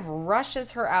he kind of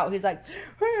rushes her out. He's like,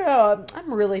 oh,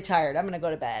 I'm really tired. I'm going to go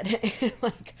to bed.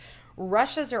 Like,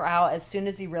 rushes her out as soon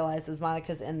as he realizes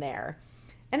Monica's in there.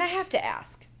 And I have to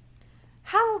ask,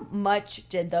 how much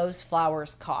did those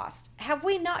flowers cost? Have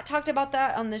we not talked about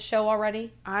that on this show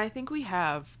already? I think we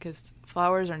have, because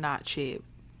flowers are not cheap.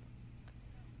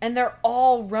 And they're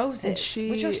all roses,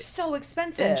 which are so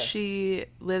expensive. And she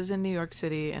lives in New York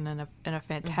City and in a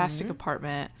fantastic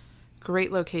apartment.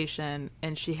 Great location,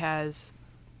 and she has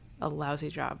a lousy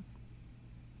job.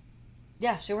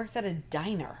 Yeah, she works at a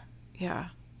diner. Yeah,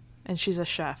 and she's a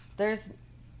chef. There's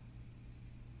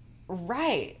no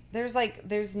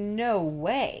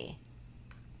way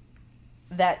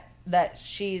that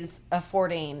she's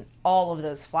affording all of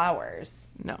those flowers.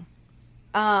 No.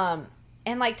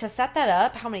 And like to set that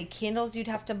up, how many candles you'd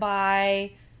have to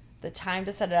buy, the time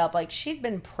to set it up. Like she'd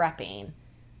been prepping,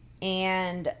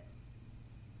 and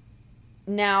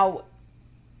now,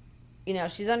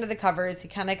 she's under the covers. He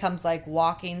kind of comes like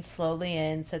walking slowly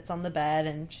in, sits on the bed,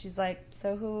 and she's like,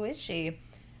 so who is she?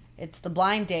 It's the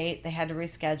blind date. They had to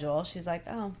reschedule. She's like,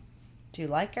 oh, do you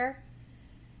like her?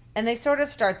 And they sort of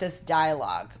start this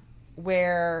dialogue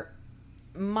where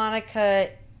Monica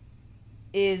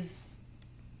is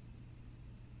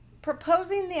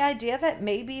proposing the idea that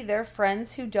maybe they're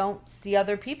friends who don't see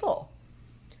other people.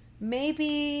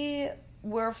 Maybe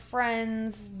we're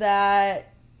friends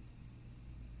that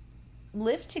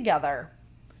live together.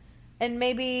 And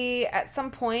maybe at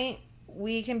some point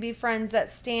we can be friends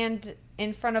that stand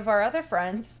in front of our other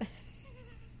friends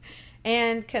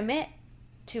and commit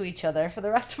to each other for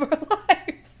the rest of our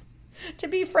lives. To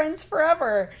be friends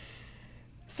forever.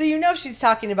 So she's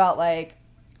talking about like,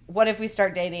 what if we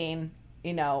start dating?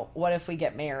 What if we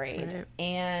get married? Right.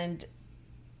 And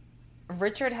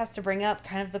Richard has to bring up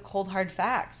kind of the cold hard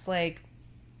facts. Like,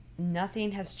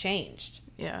 nothing has changed.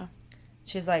 Yeah.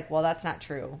 She's like, well, that's not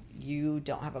true. You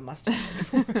don't have a mustache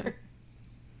anymore.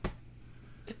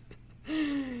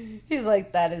 He's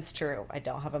like, that is true. I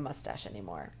don't have a mustache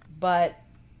anymore. But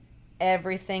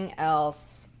everything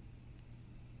else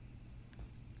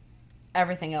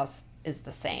is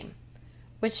the same.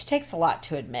 Which takes a lot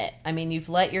to admit. I mean, you've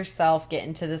let yourself get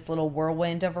into this little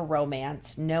whirlwind of a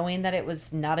romance, knowing that it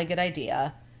was not a good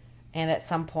idea. And at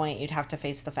some point, you'd have to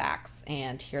face the facts.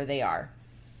 And here they are.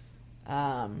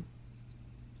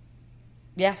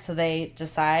 So they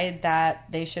decide that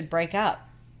they should break up.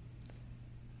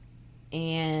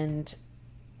 And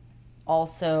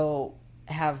also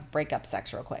have breakup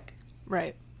sex real quick.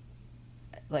 Right.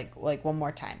 Like one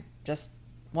more time. Just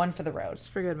one for the road.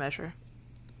 Just for good measure.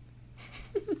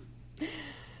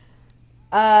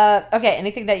 Okay,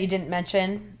 anything that you didn't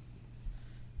mention?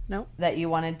 Nope. That you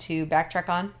wanted to backtrack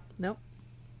on? Nope.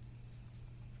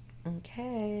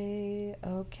 Okay.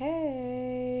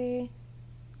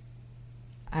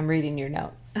 I'm reading your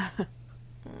notes.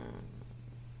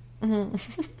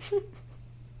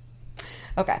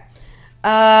 Okay.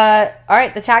 All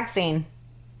right, the tag scene.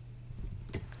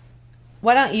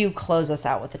 Why don't you close us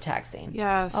out with the tag scene?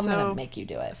 Yeah, I'm going to make you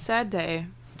do it. Sad day.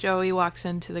 Joey walks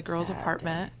into the girl's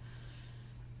apartment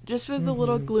just with a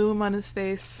little gloom on his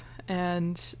face,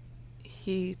 and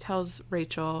he tells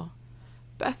Rachel,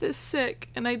 Beth is sick,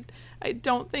 and I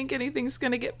don't think anything's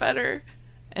going to get better.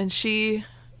 And she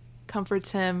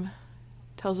comforts him,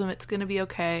 tells him it's going to be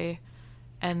okay,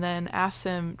 and then asks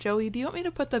him, Joey, do you want me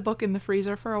to put the book in the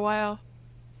freezer for a while?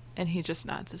 And he just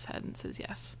nods his head and says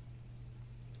yes.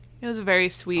 It was a very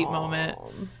sweet moment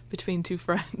between two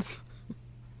friends.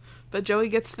 But Joey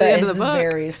gets to the end of the book.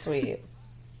 Very sweet.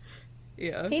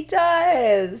 Yeah. He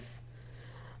does.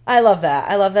 I love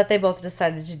that. I love that they both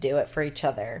decided to do it for each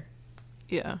other.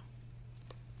 Yeah.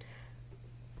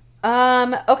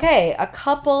 Okay, a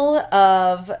couple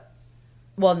of...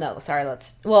 Well, no, sorry,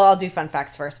 I'll do fun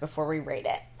facts first before we rate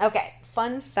it. Okay,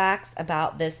 fun facts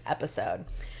about this episode.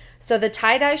 So the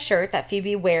tie-dye shirt that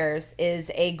Phoebe wears is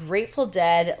a Grateful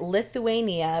Dead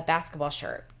Lithuania basketball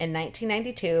shirt. In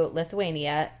 1992,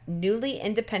 Lithuania, newly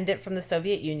independent from the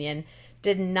Soviet Union,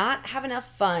 did not have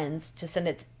enough funds to send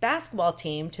its basketball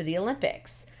team to the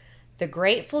Olympics. The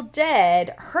Grateful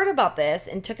Dead heard about this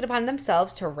and took it upon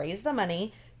themselves to raise the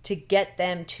money to get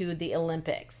them to the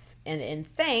Olympics. And in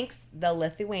thanks, the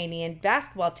Lithuanian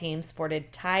basketball team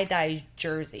sported tie-dye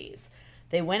jerseys.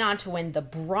 They went on to win the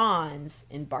bronze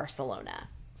in Barcelona.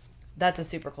 That's a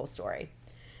super cool story.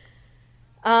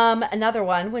 Another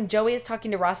one, when Joey is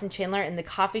talking to Ross and Chandler in the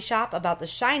coffee shop about The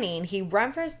Shining, he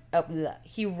references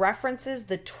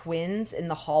the twins in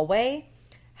the hallway.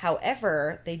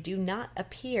 However, they do not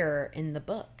appear in the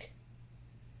book.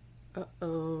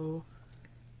 Uh-oh.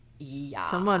 Yeah.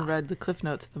 Someone read the Cliff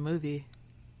Notes of the movie.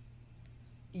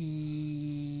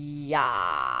 Yeah.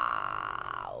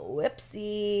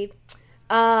 Whoopsie.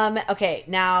 Okay,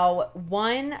 now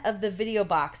one of the video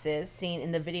boxes seen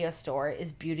in the video store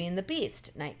is Beauty and the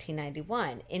Beast,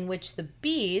 1991, in which the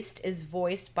Beast is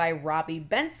voiced by Robbie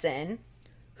Benson,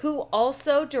 who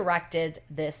also directed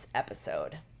this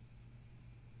episode.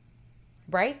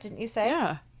 Right? Didn't you say?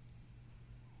 Yeah.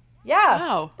 Yeah.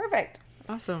 Wow. Perfect.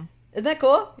 Awesome. Isn't that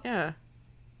cool? Yeah.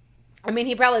 I mean,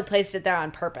 he probably placed it there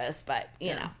on purpose, but,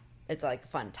 you know, it's like a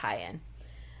fun tie-in.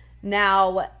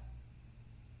 Now,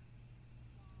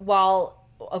 while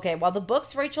the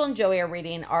books Rachel and Joey are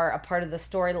reading are a part of the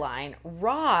storyline,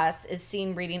 Ross is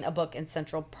seen reading a book in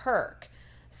Central Perk.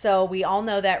 So we all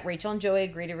know that Rachel and Joey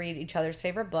agree to read each other's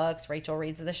favorite books. Rachel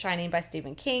reads The Shining by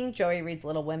Stephen King. Joey reads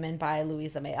Little Women by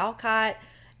Louisa May Alcott.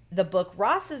 The book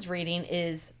Ross is reading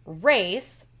is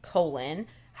Race,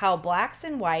 How Blacks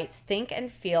and Whites Think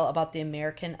and Feel About the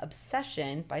American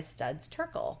Obsession by Studs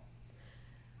Terkel.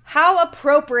 How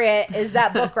appropriate is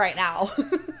that book right now?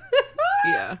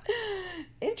 Yeah.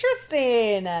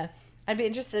 Interesting. I'd be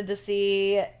interested to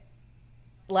see,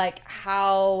 like,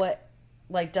 how,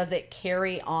 like, does it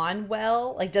carry on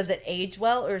well? Like, does it age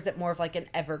well? Or is it more of, like, an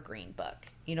evergreen book?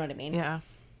 You know what I mean? Yeah.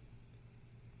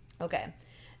 Okay.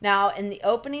 Now, in the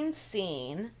opening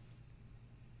scene,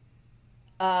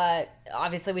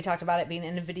 obviously we talked about it being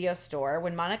in a video store.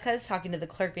 When Monica is talking to the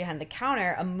clerk behind the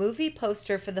counter, a movie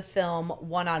poster for the film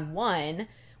One-on-One,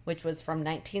 which was from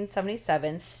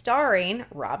 1977, starring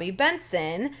Robbie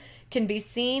Benson, can be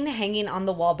seen hanging on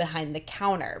the wall behind the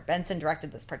counter. Benson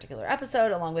directed this particular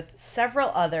episode along with several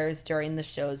others during the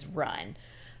show's run.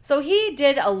 So he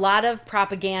did a lot of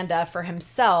propaganda for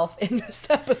himself in this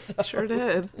episode. Sure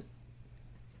did.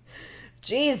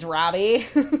 Jeez, Robbie.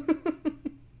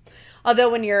 Although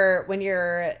when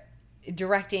you're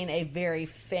directing a very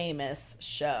famous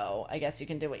show, I guess you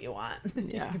can do what you want.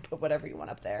 Yeah. You can put whatever you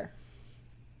want up there.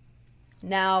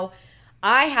 Now,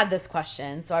 I had this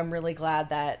question, so I'm really glad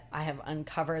that I have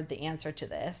uncovered the answer to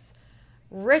this.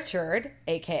 Richard,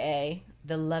 aka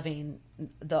the one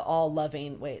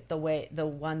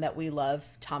that we love,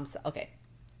 okay.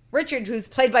 Richard, who's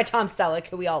played by Tom Selleck,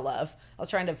 who we all love. I was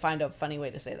trying to find a funny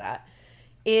way to say that.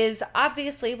 Is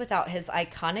obviously without his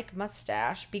iconic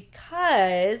mustache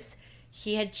because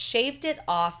he had shaved it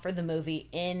off for the movie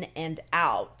In and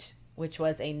Out, which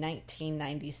was a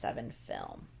 1997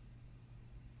 film.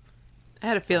 I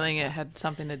had a feeling it had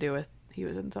something to do with he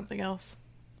was in something else.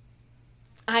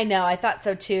 I know. I thought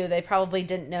so too. They probably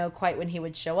didn't know quite when he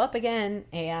would show up again.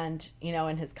 And,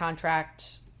 in his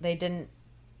contract, they didn't,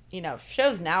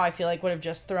 shows now I feel like would have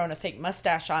just thrown a fake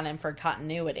mustache on him for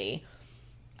continuity.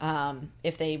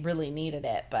 If they really needed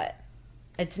it, but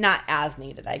it's not as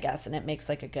needed, I guess, and it makes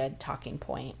like a good talking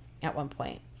point at one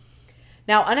point.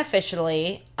 Now,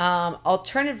 unofficially,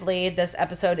 alternatively, this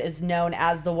episode is known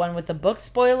as the one with the book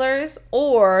spoilers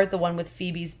or the one with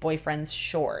Phoebe's boyfriend's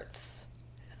shorts.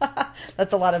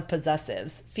 That's a lot of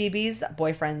possessives. Phoebe's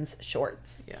boyfriend's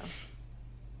shorts.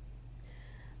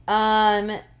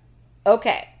 Yeah.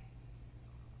 Okay.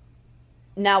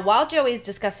 Now, while Joey's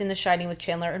discussing The Shining with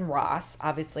Chandler and Ross,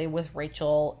 obviously with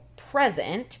Rachel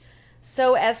present,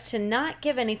 so as to not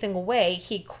give anything away,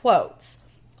 he quotes,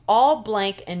 "All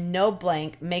blank and no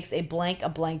blank makes a blank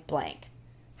blank.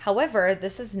 However,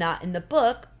 this is not in the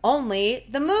book, only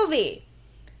the movie."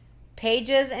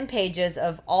 Pages and pages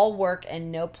of all work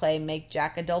and no play make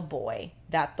Jack a dull boy,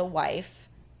 that the wife,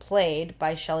 played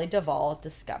by Shelley Duvall,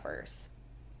 discovers.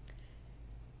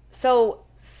 So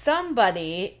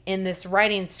somebody in this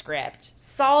writing script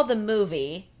saw the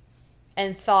movie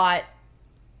and thought,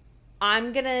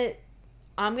 I'm gonna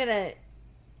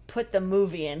put the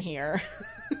movie in here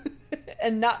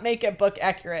and not make it book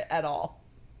accurate at all,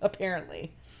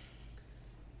 apparently.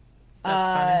 That's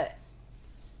funny.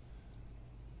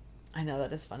 I know,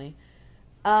 that is funny.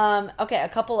 Okay, a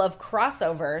couple of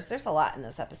crossovers. There's a lot in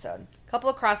this episode. A couple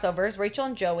of crossovers. Rachel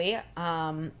and Joey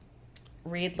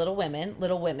read Little Women.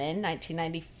 Little Women,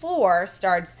 1994,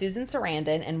 starred Susan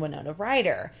Sarandon and Winona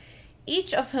Ryder,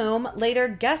 each of whom later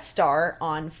guest star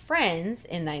on Friends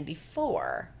in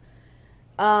 94.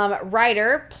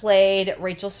 Ryder played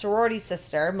Rachel's sorority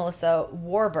sister, Melissa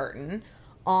Warburton,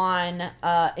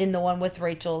 in the one with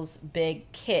Rachel's big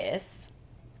kiss.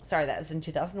 Sorry, that was in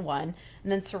 2001.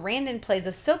 And then Sarandon plays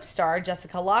a soap star,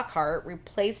 Jessica Lockhart,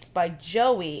 replaced by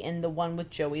Joey in the one with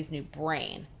Joey's new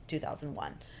brain,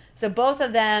 2001. So both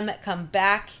of them come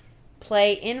back,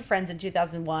 play in Friends in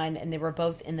 2001, and they were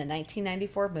both in the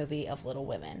 1994 movie of Little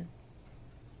Women.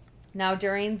 Now,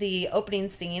 during the opening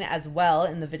scene as well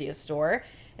in the video store,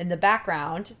 in the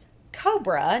background,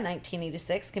 Cobra,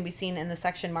 1986, can be seen in the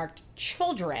section marked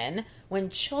Children, when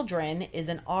Children is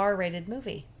an R-rated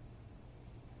movie.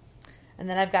 And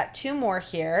then I've got two more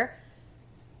here.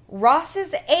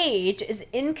 Ross's age is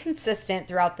inconsistent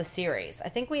throughout the series. I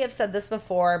think we have said this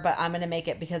before, but I'm going to make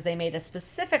it because they made a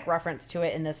specific reference to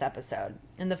it in this episode.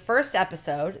 In the first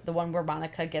episode, the one where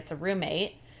Monica gets a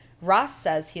roommate, Ross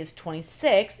says he is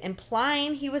 26,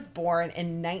 implying he was born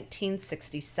in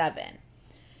 1967.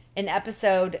 In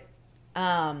episode,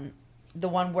 the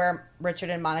one where Richard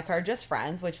and Monica are just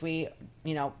friends, which we,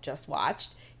 just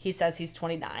watched, he says he's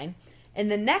 29. In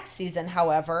the next season,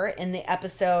 however, in the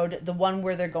episode, the one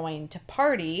where they're going to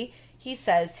party, he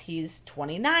says he's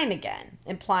 29 again,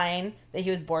 implying that he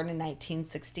was born in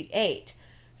 1968.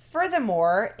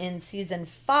 Furthermore, in season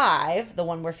 5, the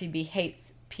one where Phoebe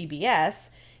hates PBS,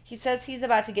 he says he's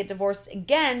about to get divorced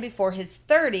again before his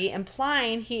 30,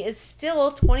 implying he is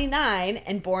still 29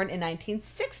 and born in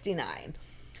 1969.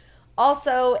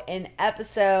 Also, in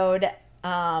episode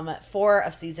 4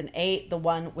 of season 8, the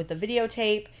one with the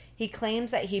videotape, he claims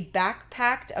that he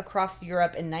backpacked across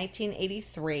Europe in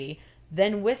 1983,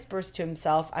 then whispers to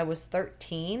himself, I was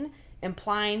 13,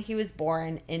 implying he was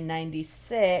born in in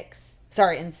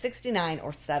 69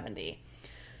 or 70.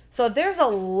 So there's a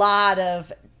lot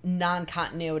of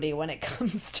non-continuity when it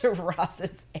comes to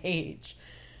Ross's age.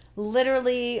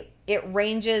 Literally, it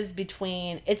ranges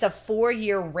between, it's a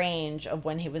 4-year range of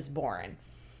when he was born.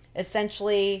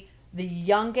 Essentially, the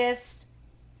youngest,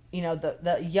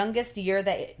 the youngest year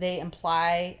that they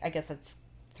imply, I guess it's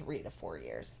 3 to 4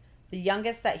 years. The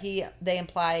youngest that they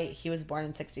imply he was born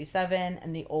in 67,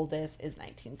 and the oldest is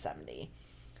 1970.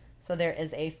 So there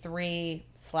is a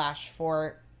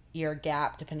 3/4 year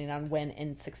gap depending on when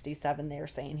in 67 they are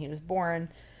saying he was born.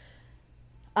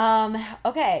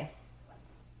 Okay.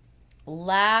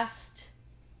 Last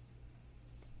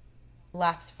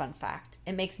fun fact.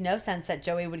 It makes no sense that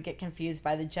Joey would get confused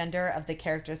by the gender of the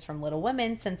characters from Little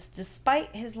Women, since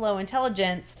despite his low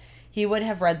intelligence, he would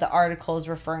have read the articles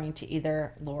referring to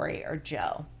either Lori or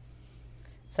Joe.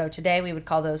 So today we would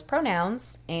call those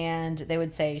pronouns, and they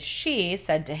would say she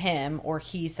said to him or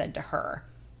he said to her.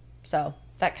 So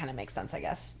that kind of makes sense, I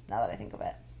guess, now that I think of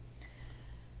it.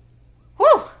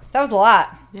 Whew! That was a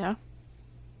lot. Yeah.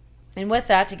 And with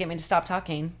that, to get me to stop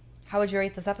talking, how would you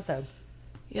rate this episode?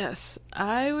 Yes,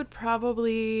 I would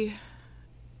probably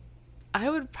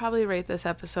rate this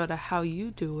episode a how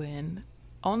you doing,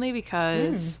 only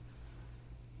because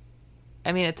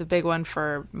I mean, it's a big one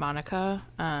for Monica.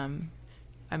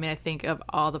 I think of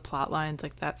all the plot lines,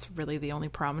 like that's really the only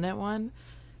prominent one,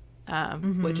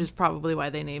 which is probably why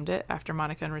they named it after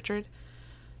Monica and Richard.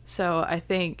 So I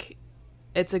think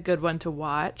it's a good one to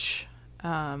watch,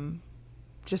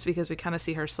 just because we kind of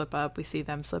see her slip up, we see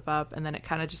them slip up, and then it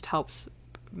kind of just helps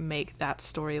make that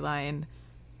storyline,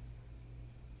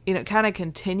 kind of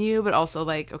continue, but also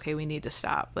like, okay, we need to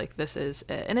stop. Like, this is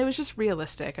it. And it was just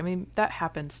realistic. I mean, that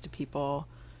happens to people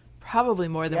probably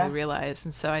more than we realize.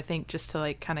 And so I think just to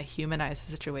like kind of humanize the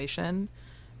situation,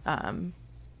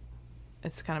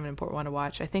 it's kind of an important one to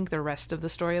watch. I think the rest of the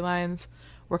storylines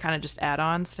were kind of just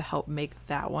add-ons to help make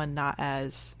that one not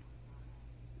as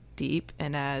deep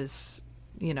and as,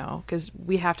 because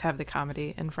we have to have the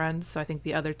comedy in Friends. So I think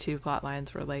the other two plot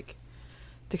lines were like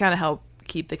to kind of help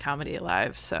keep the comedy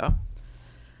alive. So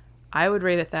I would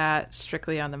rate it that,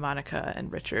 strictly on the Monica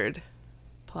and Richard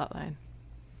plotline.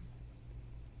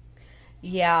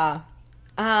 Yeah.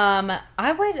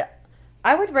 I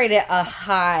would rate it a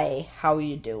high. How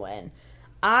you doing?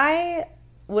 I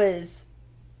was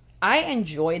I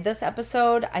enjoyed this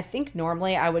episode. I think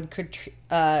normally I would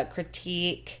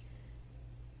critique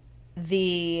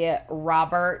the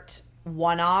Robert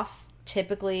one-off.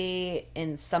 Typically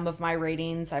in some of my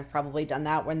ratings, I've probably done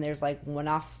that when there's like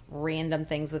one-off random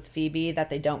things with Phoebe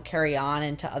that they don't carry on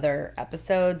into other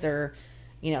episodes or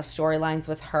storylines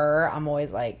with her. I'm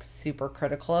always like super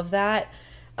critical of that.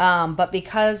 But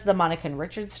because the Monica and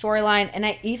Richard storyline, and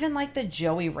I even like the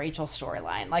Joey Rachel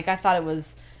storyline, like I thought it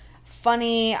was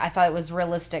funny. I thought it was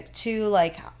realistic too.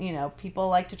 Like, people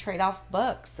like to trade off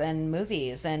books and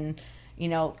movies and,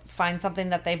 find something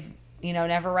that they've,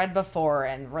 never read before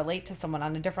and relate to someone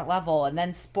on a different level. And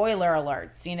then spoiler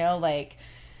alerts, like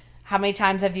how many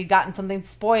times have you gotten something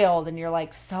spoiled and you're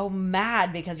like so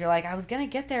mad because you're like, I was going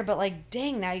to get there, but like,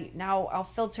 dang, now I'll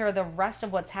filter the rest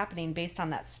of what's happening based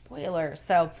on that spoiler.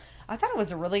 So I thought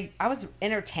I was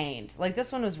entertained. Like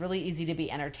this one was really easy to be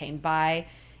entertained by.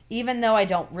 Even though I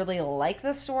don't really like the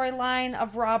storyline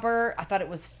of Robert, I thought it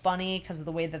was funny because of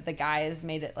the way that the guys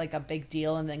made it like a big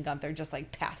deal, and then Gunther just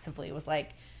like passively was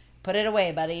like, "Put it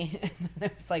away, buddy." And then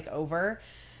it was like over.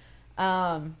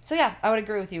 So yeah, I would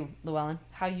agree with you, Llewellyn.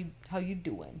 How you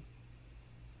doing?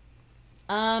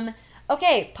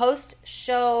 Okay, post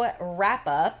show wrap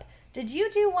up. Did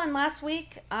you do one last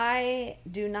week? I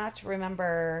do not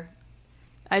remember.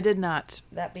 I did not.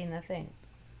 That being the thing.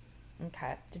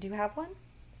 Okay, did you have one?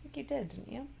 I think you did,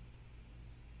 didn't you?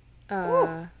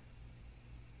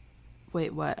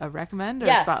 Wait, what? A recommend or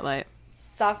yes. spotlight?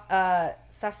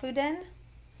 Safuden?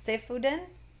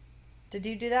 Did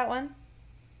you do that one?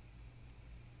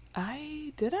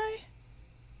 Did I?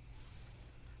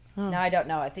 No, I don't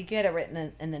know. I think you had it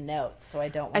written in the notes, so I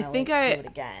don't want to do it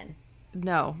again.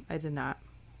 No, I did not.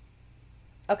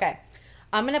 Okay.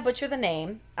 I'm going to butcher the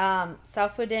name.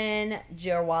 Safuden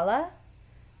Jirwala.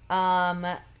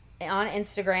 On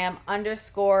Instagram,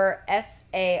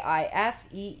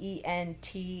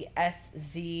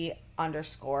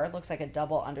 _SAIFEENTSZ_. Looks like a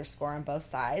double underscore on both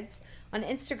sides. On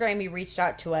Instagram, you reached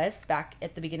out to us back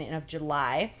at the beginning of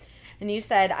July. And you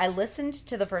said, I listened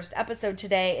to the first episode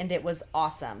today and it was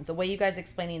awesome. The way you guys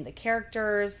explaining the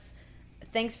characters.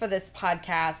 Thanks for this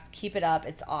podcast. Keep it up.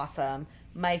 It's awesome.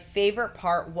 My favorite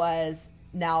part was,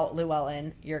 now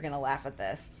Llewellyn, you're going to laugh at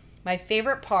this. My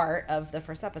favorite part of the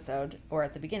first episode, or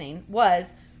at the beginning,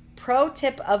 was pro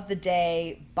tip of the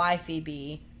day by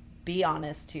Phoebe, be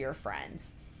honest to your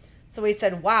friends. So we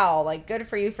said, wow, like good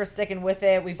for you for sticking with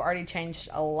it. We've already changed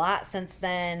a lot since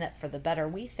then, for the better,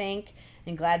 we think.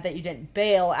 And glad that you didn't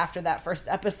bail after that first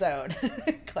episode.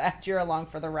 Glad you're along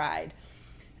for the ride.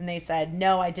 And they said,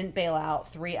 no, I didn't bail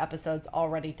out. 3 episodes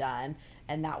already done.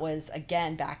 And that was,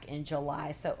 again, back in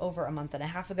July. So over a month and a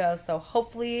half ago. So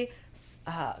hopefully,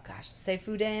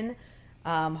 Safuden,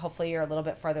 hopefully you're a little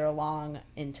bit further along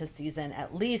into season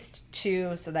at least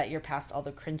 2 so that you're past all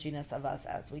the cringiness of us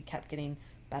as we kept getting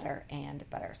better and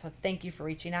better. So thank you for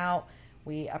reaching out.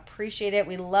 We appreciate it.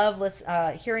 We love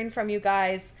hearing from you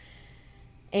guys.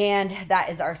 And that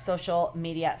is our social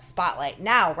media spotlight.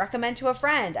 Now, recommend to a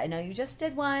friend. I know you just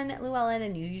did one, Llewellyn,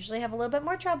 and you usually have a little bit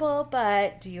more trouble,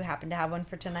 but do you happen to have one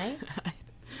for tonight?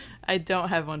 I don't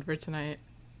have one for tonight.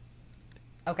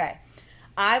 Okay.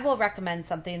 I will recommend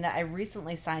something that I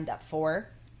recently signed up for.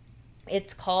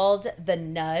 It's called The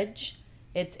Nudge.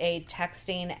 It's a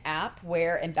texting app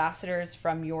where ambassadors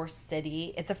from your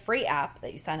city, it's a free app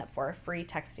that you sign up for, a free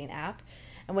texting app.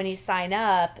 And when you sign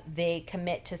up, they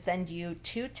commit to send you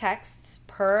 2 texts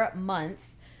per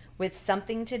month with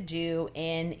something to do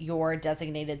in your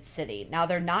designated city. Now,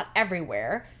 they're not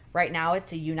everywhere. Right now,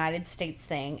 it's a United States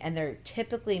thing, and they're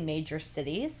typically major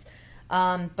cities.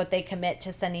 But they commit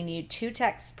to sending you 2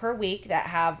 texts per week that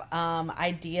have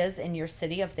ideas in your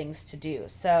city of things to do.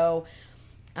 So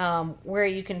where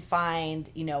you can find,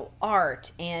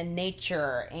 art and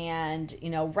nature and,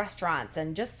 restaurants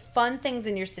and just fun things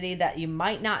in your city that you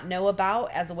might not know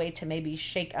about as a way to maybe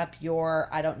shake up your,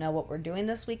 I don't know what we're doing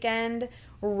this weekend,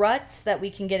 ruts that we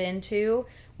can get into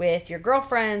with your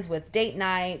girlfriends, with date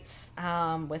nights,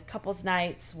 with couples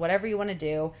nights, whatever you want to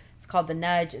do. It's called The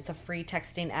Nudge. It's a free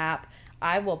texting app.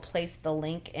 I will place the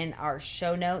link in our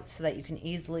show notes so that you can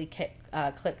easily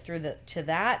click through to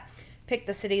that. Pick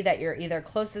the city that you're either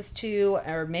closest to,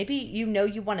 or maybe you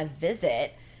want to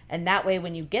visit, and that way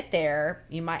when you get there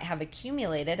you might have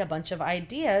accumulated a bunch of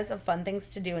ideas of fun things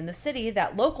to do in the city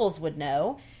that locals would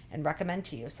know and recommend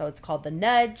to you. So it's called The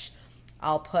Nudge.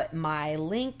 I'll put my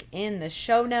link in the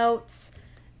show notes,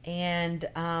 and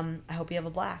I hope you have a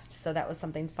blast. So that was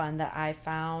something fun that I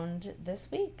found this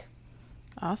week.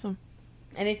 Awesome.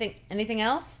 Anything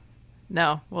else?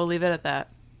 No, we'll leave it at that.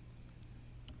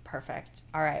 Perfect.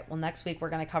 All right. Well, next week we're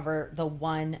going to cover the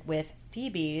one with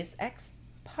Phoebe's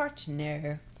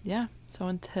ex-partner. Yeah.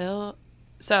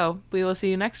 So we will see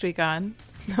you next week on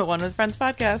the One with Friends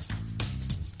podcast.